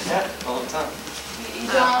on? Yeah, all the time.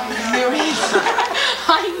 I knew it.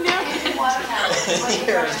 I knew it.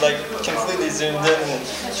 You're like completely zoomed in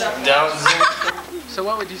and down zoomed. So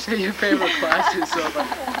what would you say your favorite class is so far?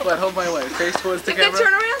 What, hold my way, face towards the You can camera?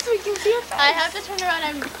 turn around so we can see your face. I have to turn around.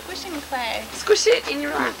 I'm squishing clay. Squish it in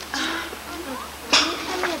your lap.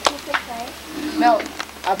 Now,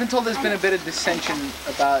 I've been told there's been a bit of dissension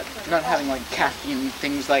about not having like caffeine,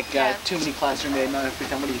 things like too many classes in a day, not enough free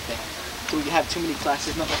time. What do you think? Do we have too many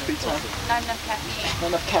classes, not enough free time? Not enough caffeine.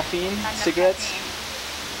 Not enough caffeine? Not enough Cigarettes? caffeine.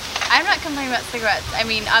 I'm not complaining about cigarettes. I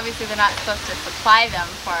mean, obviously they're not supposed to supply them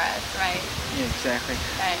for us, right? Yeah, exactly.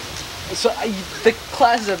 Right. So the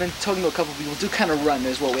classes I've been talking to a couple of people do kind of run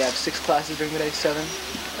as well. We have 6 classes during the day, 7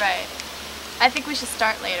 Right. I think we should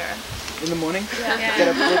start later. in the morning. Yeah. Get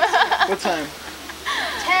up. What time?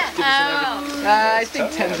 10. Give us an average. I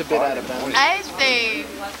think 10's a bit out of bounds. I say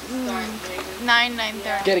 9,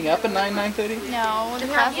 9:30. Getting up at 9, 9:30? No, the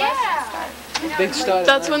class lessons start. Big start.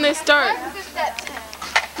 That's when they start.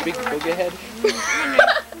 Big ahead.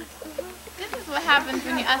 This is what happens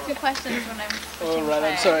when you ask me questions when I'm All right,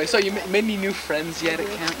 I'm sorry. So you made any new friends yet at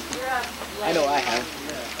camp? I know I have.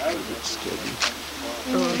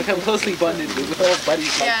 Become closely bonded with all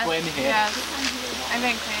buddies like Quinn here. Yes. I've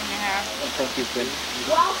been cleaning your hair. Thank you, Quinn.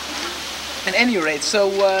 At any rate, so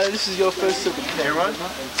this is your first Subud camp. Hey, Ron,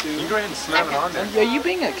 you can go ahead and slam it on there. Are you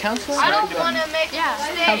being a counselor? I don't want to make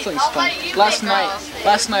mistakes. Counseling's I'll fun. let you Last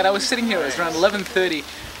make night I was sitting here. It was around 11:30,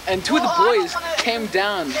 and 2 of the boys came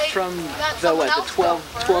down from the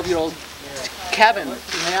 12-year-old cabin, and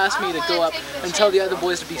they asked me to go up and tell the other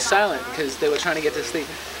boys to be silent because they were trying to get to sleep.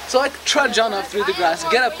 So I trudged on up through the grass,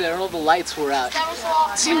 get up there, and all the lights were out.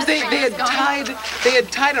 It seems they had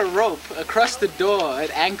tied a rope across the door at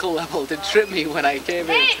ankle level to trip me when I came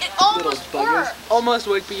in. Little buggers. Almost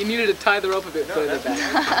worked, but you needed to tie the rope a bit further back.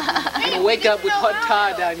 You're gonna wake up with hot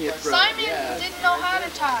tar down your throat. Simon didn't know how to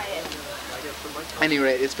tie it. At any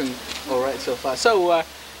rate, it's been alright so far. So,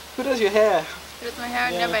 who does your hair? Who does my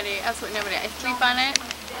hair? Yeah. Nobody. Absolutely nobody. I sleep on it,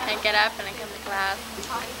 I get up, and I come to class.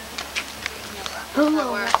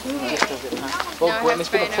 Well, Gwen, it's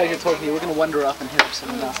been a pleasure talking to you. We're going to wander off and hit up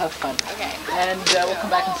something else. Have fun. Okay. And we'll come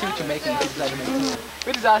back and see what you're making.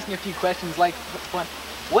 We're just asking a few questions like,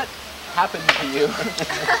 what happened to you?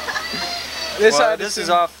 This is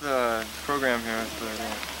off the program here.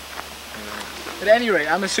 At any rate,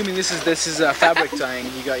 I'm assuming this is fabric dyeing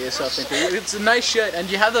you got yourself into. It's a nice shirt, and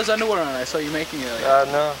you have those underwear on. I saw you making it. No,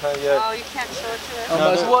 not yet. Oh, you can't show it to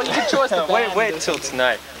us? Well, you can show us the band. Wait till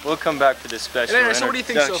tonight. We'll come back for this special Anyway, so what do you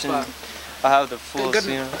think so far? I'll have the full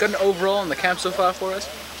scene. Got an overall on the camp so far for us?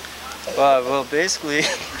 Well, basically,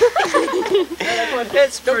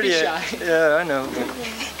 it's pretty. Yeah, I know.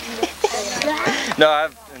 No,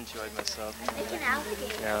 I've enjoyed myself.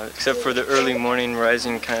 Yeah, except for the early morning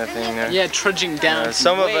rising kind of thing there. Yeah, trudging down.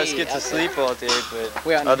 Some of us get to sleep all day, but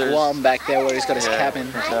we're on others. Guam back there where he's got his cabin.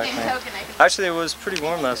 Exactly. Actually, it was pretty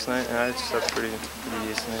warm last night, and I slept pretty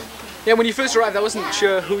decently. Yeah, when you first arrived, I wasn't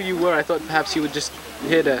sure who you were. I thought perhaps you would just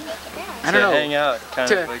here to, I don't know, hang out,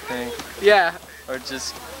 kind of like thing. Yeah. Or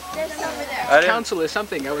just counsel or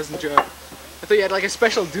something. I wasn't sure. I thought you had like a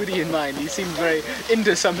special duty in mind. You seemed very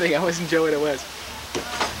into something. I wasn't sure what it was.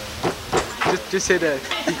 Just here to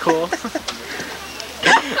be cool.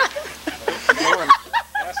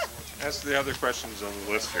 Ask the other questions on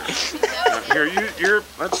the list here. Here,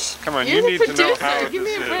 come on, you need to know how this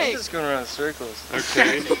is. I'm just going around in circles.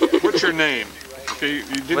 Okay, what's your name? Okay, you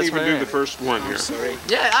didn't even do the first one here. Sorry.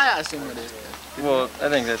 Yeah, I asked him what it is. Well, I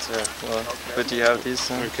think that's well, but do you have these?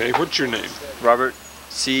 Okay, what's your name? Robert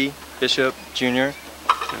C. Bishop, Jr.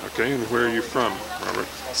 Okay, and where are you from, Robert?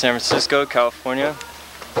 San Francisco, California.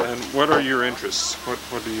 And what are your interests?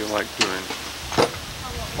 What do you like doing?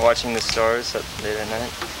 Watching the stars late at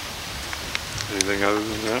night. Anything other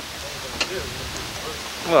than that?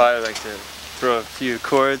 Well, I like to throw a few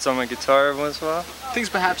chords on my guitar every once in a while. Things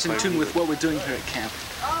perhaps in tune with what we're doing here at camp.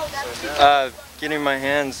 Getting my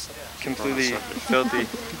hands completely filthy.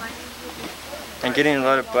 And getting a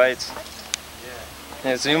lot of bites.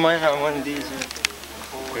 Yeah, so you might have one of these.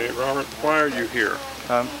 Okay, Robert, why are you here?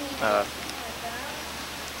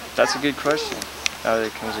 That's a good question. How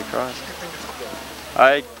that comes across.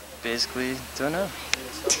 I basically don't know.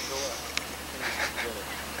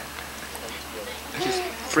 Just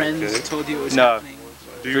friends told you it was happening?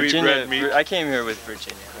 Do you eat red meat? I came here with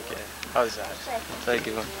Virginia. Okay, how's that? Thank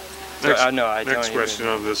you. Next question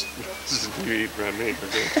on this. Do you eat red meat?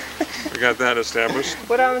 Okay. We got that established.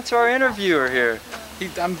 What happened to our interviewer here?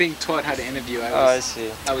 I'm being taught how to interview. I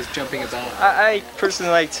see. I was jumping about. I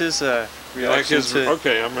personally liked his reaction to.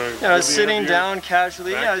 Okay, I'm gonna. Sitting down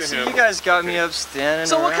casually. Yeah, so you guys got me up standing.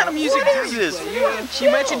 So what kind of music do you play?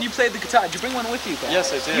 You mentioned you played the guitar. Did you bring one with you? Then?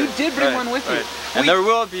 Yes, I did. You did bring one with you. And there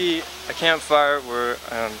will be a campfire where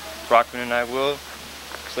Brockman and I will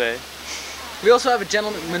play. We also have a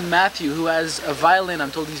gentleman, Matthew, who has a violin.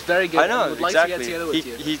 I'm told he's very good. I know, and would exactly. Like to get together with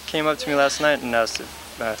you. He came up to me last night and asked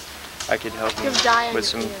if I could help him with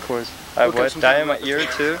some chords. I have what? Dye in my ear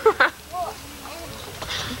too?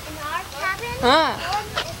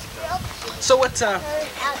 So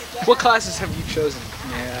what classes have you chosen,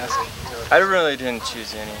 may I ask? I really didn't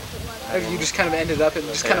choose any. You just kind of ended up and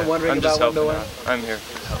just kind of wondering about one to one? I'm here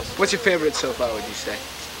to help. What's your favorite so far, would you say?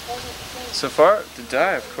 So far, the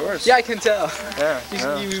dye, of course. Yeah, I can tell. Yeah.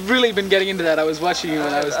 You've really been getting into that. I was watching you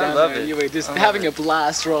when I was down there. You were just having a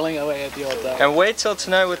blast rolling away at the old dye. And wait till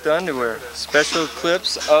tonight with the underwear. Special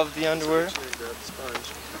clips of the underwear.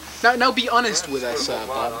 Now be honest with us,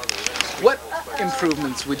 Bob. What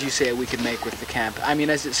improvements would you say we could make with the camp? I mean,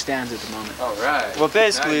 as it stands at the moment. All right. Well,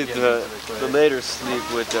 basically, the later sleep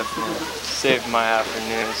would definitely save my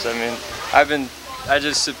afternoons. I mean, I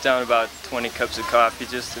just sip down about 20 cups of coffee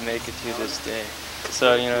just to make it through this day.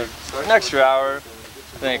 So, an extra hour,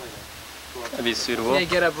 I think that'd be suitable. Yeah,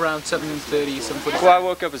 get up around 7:30, 7:45. Well, I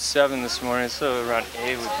woke up at 7 this morning, so around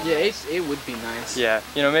 8 would be nice. Yeah, 8 would be nice. Yeah,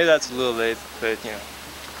 maybe that's a little late, but,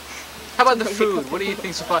 How about the food? What do you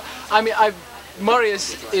think so far? I mean,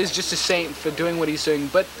 Marius is just a saint for doing what he's doing,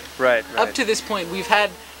 but right. Up to this point, we've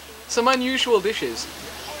had some unusual dishes.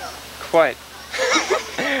 Quite.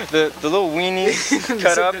 The little weenies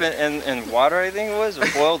cut up in water, I think it was, or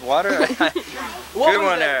boiled water. Good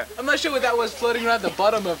one there. I'm not sure what that was floating around the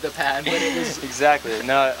bottom of the pan, but it was... Exactly.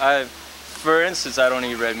 Now, for instance, I don't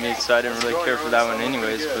eat red meat, so I didn't really care for that one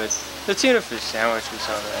anyways, but the tuna fish sandwich was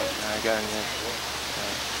alright. I got it.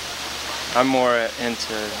 I'm more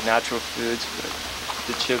into natural foods, but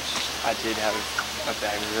the chips, I did have a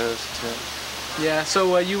bag of those too. Yeah,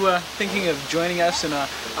 so you were thinking of joining us in a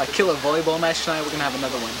killer volleyball match tonight? We're going to have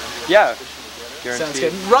another one. Yeah, sounds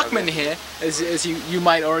good. Ruckman here, as you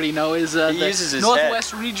might already know, is the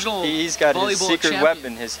Northwest Regional He's got volleyball his secret champion.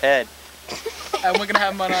 weapon, his head. And we're going to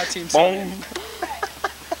have him on our team soon.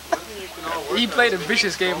 He played a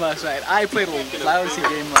vicious game last night. I played a lousy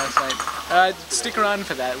game last night. Stick around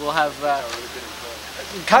for that. We'll have...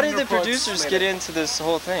 How did the producers get into this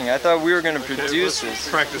whole thing? I thought we were going to produce this.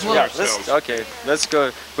 Practice with ourselves. Okay, let's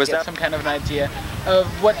go. Was get that some kind of an idea of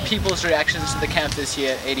what people's reactions to the camp this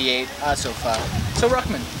year, 88, are so far. So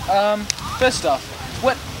Ruckman, first off,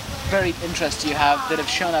 what varied interests do you have that have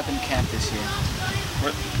shown up in camp this year?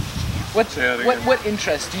 What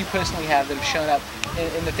interests do you personally have that have shown up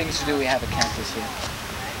in the things to do we have at camp this year?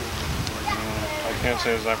 can't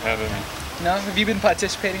say as I've had any. No? Have you been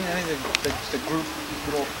participating in any of the group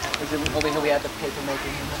little, over here we had the paper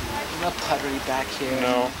making, and the pottery back here.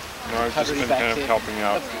 No, I've just been kind of helping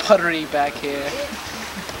out. The pottery back here,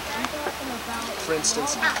 for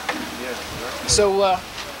instance. So,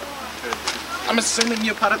 I'm assuming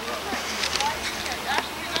you're part of...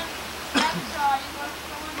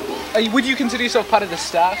 would you consider yourself part of the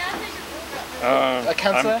staff? A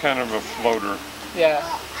counselor? I'm kind of a floater. Yeah.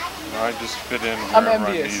 I just fit in I'm wherever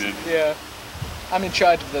I'm envious. needed. Yeah. I'm in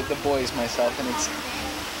charge of the boys myself, and it's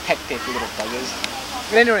hectic, little buggers.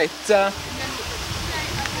 But anyway,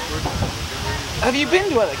 have you been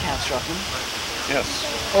to other camps, Rockman? Yes.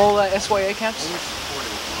 All SYA camps?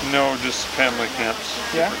 No, just family camps.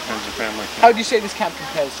 Yeah? Different kinds of family camps. How would you say this camp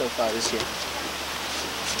compares so far this year?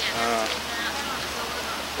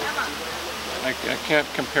 I can't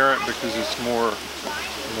compare it because it's more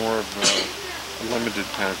of a limited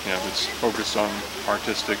kind of camp. It's focused on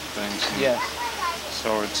artistic things. Yes.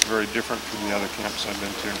 So it's very different from the other camps I've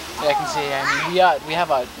been to. Yeah, I can see. I mean, we have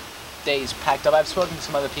our days packed up. I've spoken to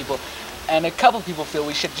some other people, and a couple of people feel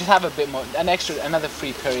we should just have a bit more, another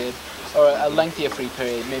free period, or a lengthier free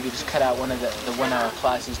period. Maybe just cut out one of the 1 hour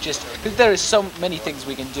classes, just because there is so many things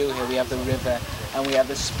we can do here. We have the river, and we have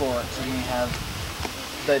the sports, and we have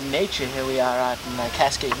the nature. Here we are out in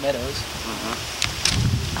Cascade Meadows.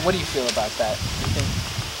 Mm-hmm. What do you feel about that? Do you think?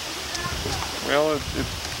 Well,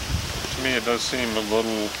 to me it does seem a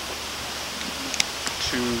little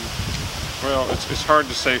too. Well, it's hard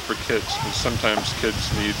to say for kids because sometimes kids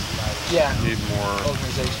need more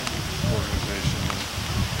organization and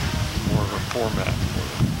more of a format for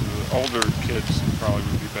them. The older kids probably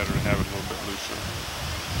would be better to have it a little bit looser.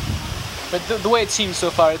 But the way it seems so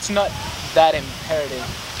far, it's not that imperative.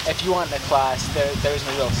 If you want a class, there isn't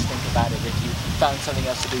a real stink about it. If you found something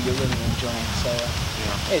else to do, you're really enjoying. So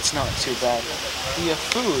it's not too bad. The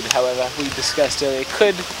food, however, we discussed earlier,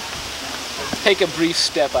 could take a brief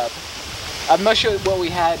step up. I'm not sure what we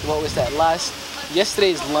had. What was that?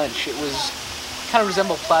 Yesterday's lunch. It was kind of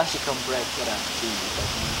resembled plastic on bread. What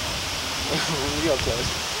real close.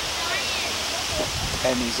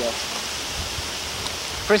 And these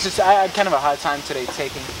for instance, I had kind of a hard time today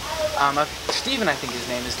taking Stephen, I think his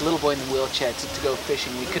name is, the little boy in the wheelchair, to go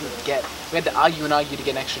fishing. We had to argue to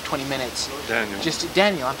get an extra 20 minutes.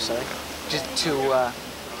 Daniel, I'm sorry. Just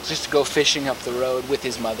to go fishing up the road with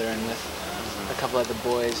his mother and with a couple other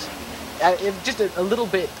boys. Just a little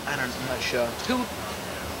bit, I'm not sure.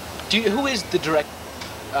 Who is the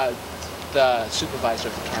the supervisor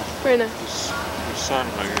of the camp? Raina. Your son,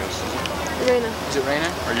 I guess. Raina. Is it Raina?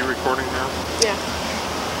 Are you recording now? Yeah.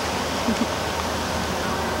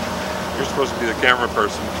 You're supposed to be the camera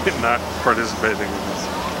person, not participating in this.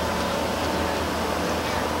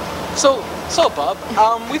 So Bob,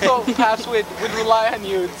 we thought perhaps we'd rely on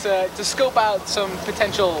you to scope out some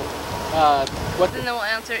potential. And then we'll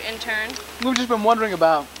answer in turn. We've just been wondering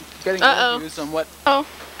about getting interviews on what. Oh.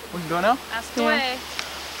 We can go now? Ask away.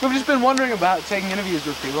 We've just been wondering about taking interviews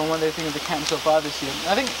with people and what they think of the camp so far this year.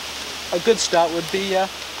 I think a good start would be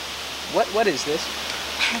what is this?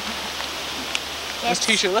 This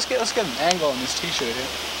t-shirt. Let's get an angle on this t-shirt here.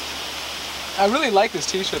 I really like this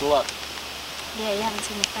t-shirt a lot. Yeah, you haven't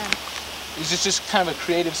seen the front. Is this just kind of a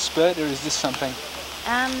creative spurt, or is this something?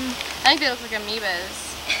 I think they look like amoebas.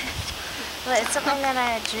 Well, it's something that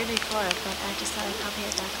I drew before, but I just thought I'd copy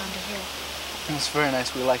it back onto here. It's very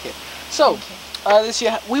nice. We like it. So, this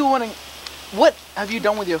year we were wondering, what have you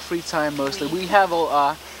done with your free time mostly? We have all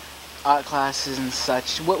our art classes and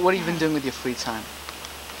such. What have you been doing with your free time?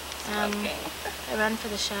 I run for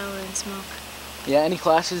the shower and smoke. Yeah, any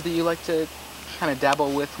classes that you like to kind of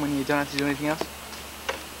dabble with when you don't have to do anything else?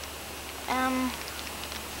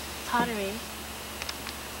 Pottery.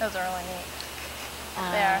 Those are really neat.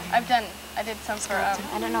 They are. I did some for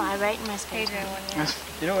I don't know, I write in my spare time.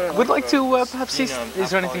 You know what? Would like to perhaps see. Is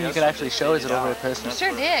there anything you could actually show? Is it over in person? You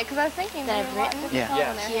sure did, because I was thinking that I've written.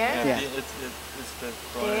 Yeah. Here? Yeah.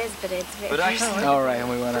 There is, but it's very All right, and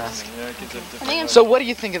we won't ask. So, what do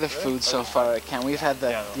you think of the food so far at camp? We've had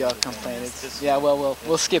the art complaint. Yeah, well,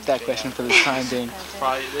 we'll skip that question for the time being.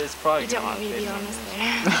 You don't want me to be honest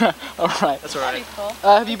there. All right. That's all right.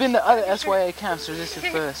 Have you been to other SYA camps, or is this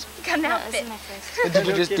your first? No, this is my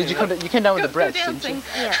first. Did you come? You came down with the breads, didn't you?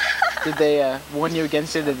 Yeah. Did they warn you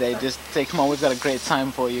against it? Did they just say, "Come on, we've got a great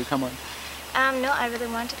time for you. Come on"? No, I really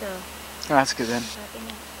want to go. Oh, that's good then.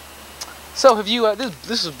 So, have you?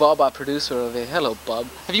 This is Bob, our producer over here. Hello, Bob.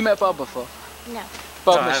 Have you met Bob before? No.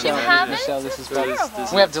 Bob, Michelle, this is Bob.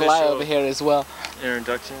 We have Delia over here as well.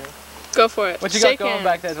 Introduction. Go for it. What you got going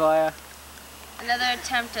back there, Delia? Another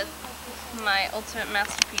attempt at my Ultimate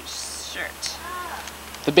Masterpiece shirt.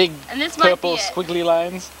 The big And this might purple be it. squiggly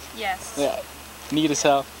lines. Yes. Yeah, neat as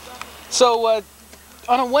hell. So,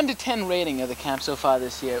 on a 1 to 10 rating of the camp so far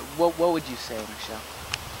this year, what would you say, Michelle?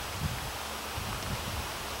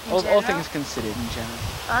 All things considered, in general.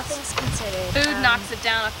 All things considered. Food knocks it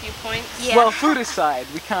down a few points. Yeah. Well, food aside,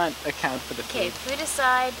 we can't account for the food. Okay, food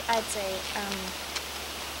aside, I'd say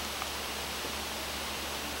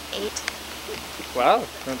 8. Wow,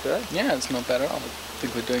 not bad. Yeah, it's not bad at all. I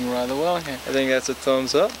think we're doing rather well here. I think that's a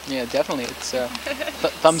thumbs up. Yeah, definitely. It's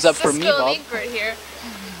thumbs up for me, Bob. Right here.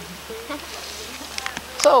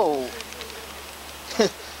 So,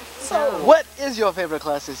 what is your favorite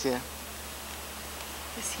class this year?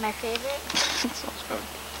 This is my favorite.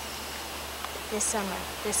 This summer.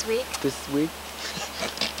 This week. This week?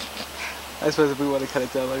 I suppose if we want to cut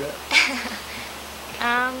it down like that.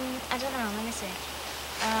 I don't know. Let me see.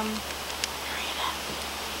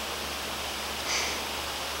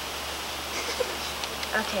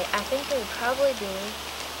 Okay, I think it would probably be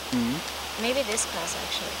maybe this class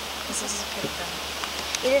actually, because this is pretty fun.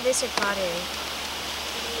 Either this or pottery,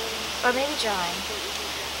 or maybe drawing.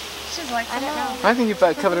 I don't know. I think you've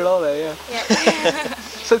covered it all there, yeah. Yeah.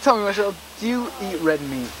 So tell me, Michelle, do you eat red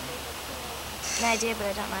meat? No, I do, but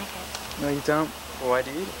I don't like it. No, you don't? Why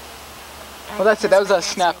do you eat it? Well, that's it. That was a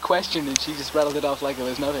snap question, and she just rattled it off like it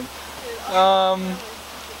was nothing.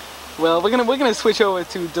 Well, we're gonna switch over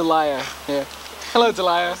to Delia here. Hello,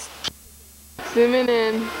 Delia. Zooming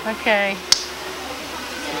in. Okay.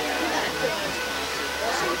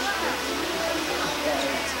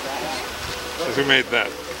 Who made that?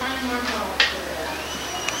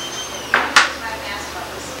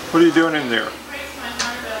 What are you doing in there?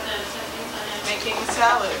 Making a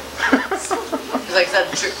salad. It's like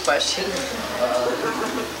that trick question.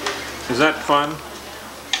 Is that fun?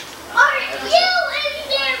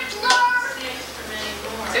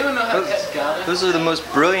 Those are the most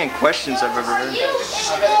brilliant questions I've ever heard.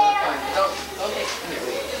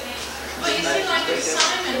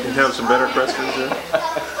 You have some better questions there?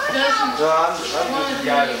 I'm just a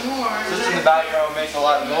guy just in the background makes a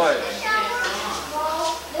lot of noise.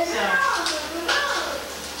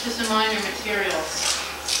 Just a minor materials.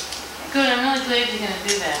 Good, I'm really glad you're going to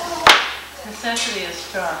do that. Necessity is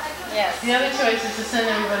strong. Yes. The other choice is to send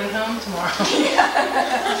everybody home tomorrow.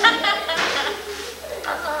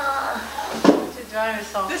 To drive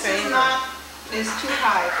us all This crazy. is too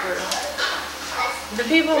high for... The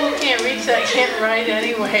people who can't reach that can't write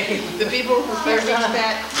anyway. The people who can't reach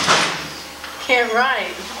that can't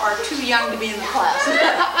write. are too young to be in the class.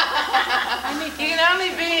 You can only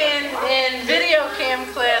be in video cam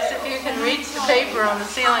class if you can reach the paper on the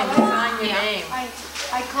ceiling to sign your name.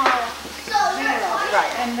 I call 0,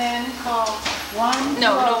 Right. and then call 1,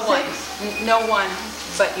 No 206. one. No one,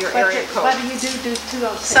 but your area code. But you do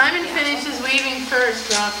 206. Simon finishes weaving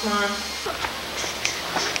first, Rockmon.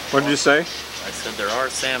 What did you say? I said there are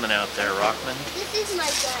salmon out there, Rockman. This is my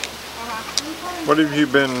gun. What have you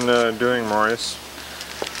been doing, Maurice?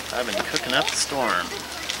 I've been cooking up a storm.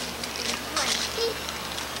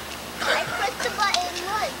 I pressed the button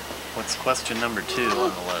once. What's question number 2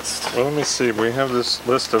 on the list? Well, let me see. We have this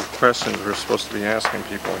list of questions we're supposed to be asking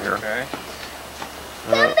people here. Okay.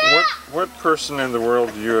 What person in the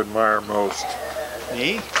world do you admire most?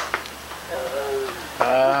 Me?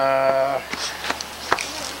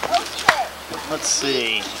 Let's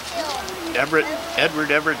see. Edward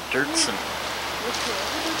Everett Dirksen.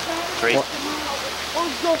 Great.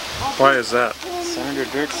 Why is that? Senator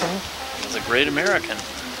Dirksen was a great American.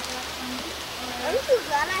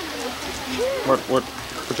 What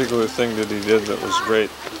particular thing did he did that was great?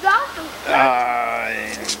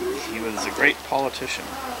 He was a great politician.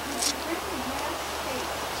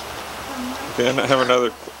 Okay, and I have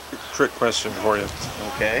another trick question for you.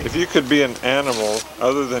 Okay. If you could be an animal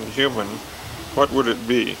other than human, what would it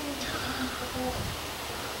be?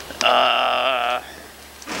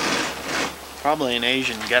 Probably an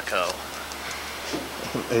Asian gecko.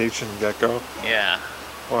 An Asian gecko? Yeah.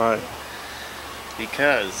 Why?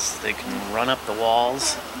 Because they can run up the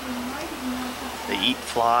walls, they eat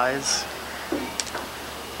flies,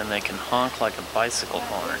 and they can honk like a bicycle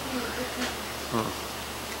horn.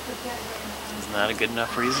 Isn't that a good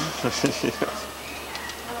enough reason? Yeah.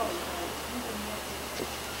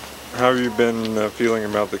 How have you been feeling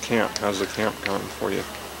about the camp? How's the camp going for you?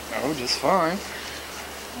 Oh, just fine.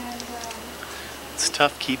 It's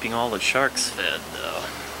tough keeping all the sharks fed, though.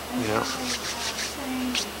 Yeah.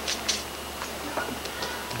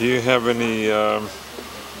 Do you have any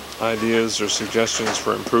ideas or suggestions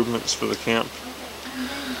for improvements for the camp?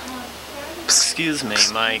 Excuse me,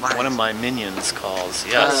 one of my minions calls.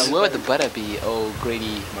 Yes. Where would the butter be? Oh,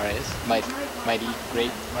 Grady Marius? Mighty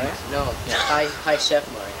Great Marius? No, Yeah. high chef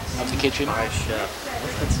Marius. Of the kitchen? High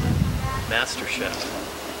chef. Master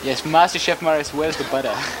chef. Yes, Master Chef Marius, where's the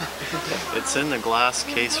butter? It's in the glass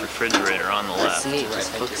case refrigerator on the left. That's neat, it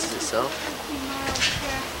just focuses itself.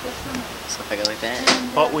 Stuff like it like that.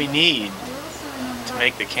 What we need to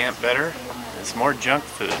make the camp better is more junk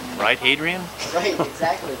food, right, Hadrian? Right,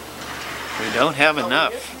 exactly. We don't have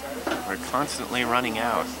enough. We're constantly running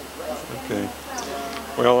out. Okay.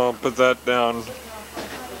 Well, I'll put that down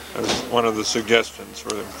as one of the suggestions for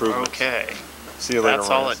the improvements. Okay. See you later, That's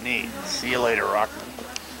all Marius. it needs. See you later, Rockman.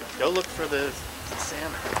 Go look for the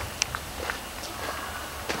salmon.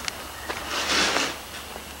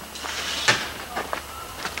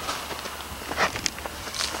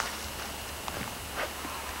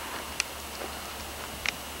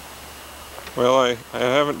 Well, I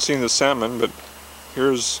haven't seen the salmon, but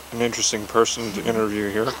here's an interesting person to interview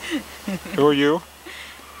here. Who are you?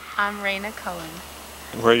 I'm Raina Cohen.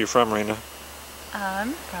 And where are you from, Raina?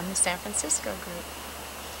 From the San Francisco group.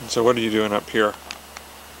 And so what are you doing up here?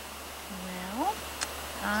 Well,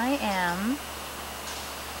 I am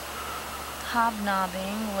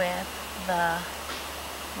hobnobbing with the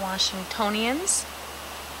Washingtonians,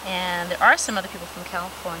 and there are some other people from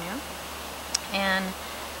California. And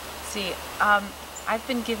see, I've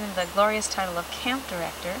been given the glorious title of camp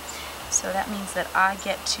director, so that means that I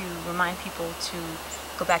get to remind people to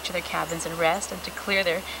go back to their cabins and rest, and to clear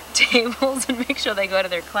their tables and make sure they go to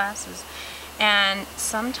their classes. And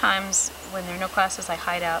sometimes when there are no classes, I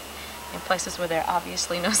hide out in places where there are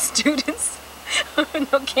obviously no students or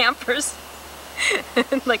no campers,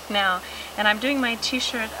 like now. And I'm doing my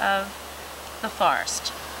t-shirt of the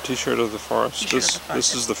forest. T-shirt of the forest.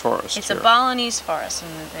 This is the forest. It's here. a Balinese forest,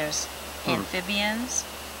 and there's amphibians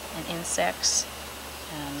and insects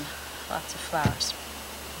and lots of flowers.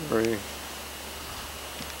 Very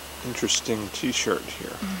interesting t-shirt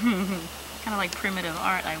here. Kind of like primitive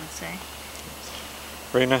art, I would say.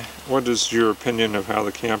 Raina, what is your opinion of how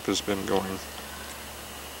the camp has been going?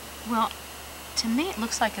 Well, to me it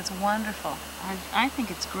looks like it's wonderful. I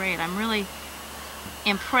think it's great. I'm really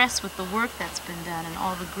impressed with the work that's been done in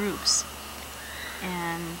all the groups.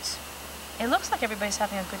 And it looks like everybody's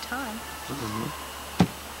having a good time.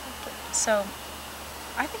 So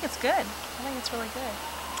I think it's good. I think it's really good.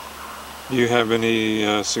 Do you have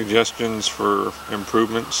any suggestions for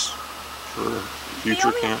improvements for future The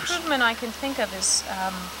only camps? improvement I can think of is,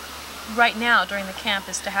 right now during the camp,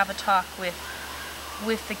 is to have a talk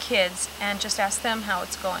with the kids and just ask them how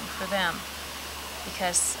it's going for them.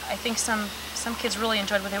 Because I think some kids really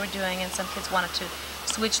enjoyed what they were doing, and some kids wanted to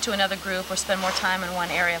switch to another group or spend more time in one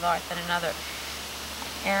area of art than another.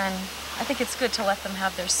 And I think it's good to let them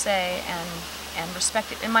have their say and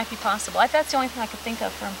respect it. It might be possible. That's the only thing I could think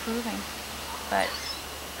of for improving. But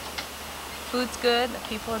food's good, the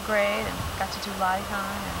people are great, and got to do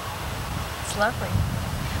latihan, and it's lovely.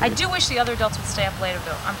 I do wish the other adults would stay up later,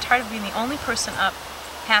 though. I'm tired of being the only person up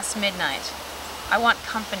past midnight. I want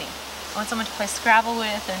company. I want someone to play Scrabble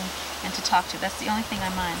with and to talk to. That's the only thing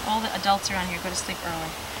I mind. All the adults around here go to sleep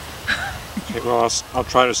early. Okay, well, I'll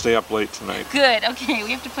try to stay up late tonight. Good, okay,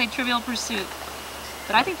 we have to play Trivial Pursuit.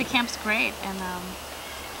 But I think the camp's great, and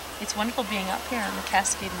it's wonderful being up here in the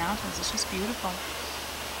Cascade Mountains. It's just beautiful.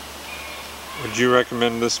 Would you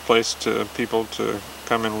recommend this place to people to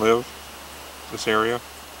come and live, this area?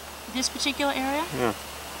 This particular area? Yeah,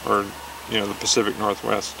 or, you know, the Pacific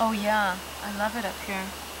Northwest. Oh yeah, I love it up here.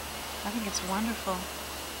 I think it's wonderful.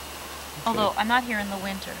 Although I'm not here in the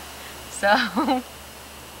winter, so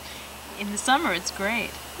in the summer it's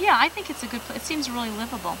great. Yeah, I think it's a good place. It seems really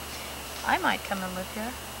livable. I might come and live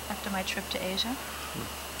here after my trip to Asia.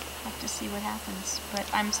 Have to see what happens, but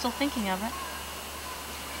I'm still thinking of it.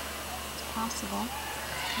 It's possible.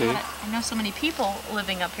 Okay. I know so many people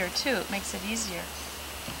living up here too. It makes it easier.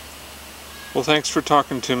 Well, thanks for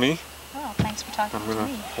talking to me. Well, thanks for talking I'm to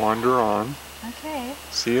going me. to wander on. Okay.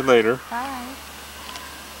 See you later. Bye.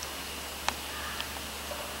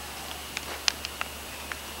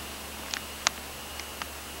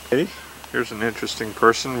 Hey, here's an interesting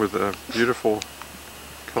person with a beautiful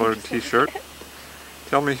colored t-shirt.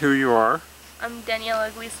 Tell me who you are I'm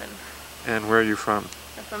Daniela Gleason. and where are you from?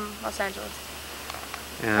 I'm from Los Angeles.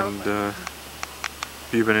 And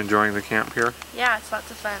you've been enjoying the camp here? Yeah, it's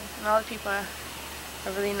lots of fun. And all the people are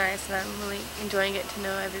really nice, and I'm really enjoying getting to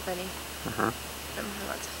know everybody. Uh-huh. I'm having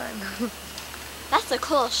lots of fun. That's a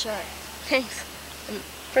cool shirt. Thanks. And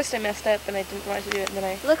first I messed up and I didn't want to do it, and then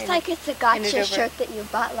I Looks like it's a gotcha over. shirt that you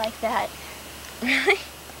bought like that. Really?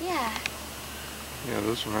 Yeah. Yeah,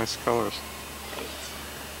 those are nice colors.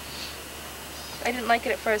 I didn't like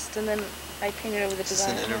it at first, and then I painted over the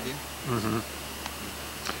design. Is this an interview? Mm-hmm.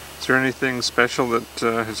 Is there anything special that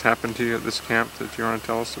has happened to you at this camp that you want to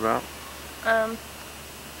tell us about? I'm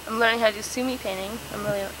learning how to do sumi painting. I'm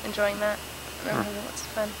really enjoying that. And I'm having lots of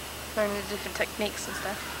fun learning the different techniques and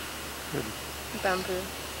stuff. Good. Bamboo.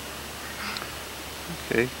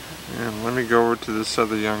 Okay, and let me go over to this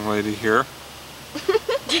other young lady here.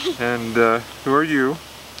 And who are you?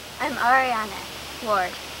 I'm Ariana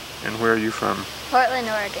Ward. And where are you from? Portland,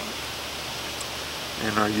 Oregon.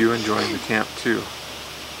 And are you enjoying the camp too?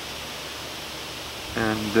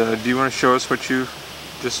 And do you want to show us what you've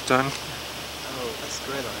just done? Oh, that's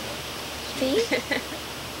great, See?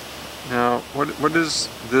 Now, what is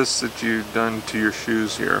this that you've done to your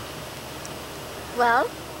shoes here? Well,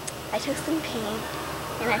 I took some paint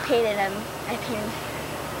and I painted them.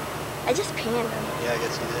 I just painted them. Yeah, I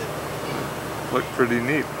guess you did. Look pretty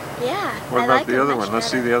neat. Yeah. What about the other one? Let's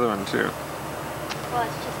see the other one too. Well,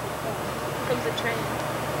 it's just a thing. Here comes the train.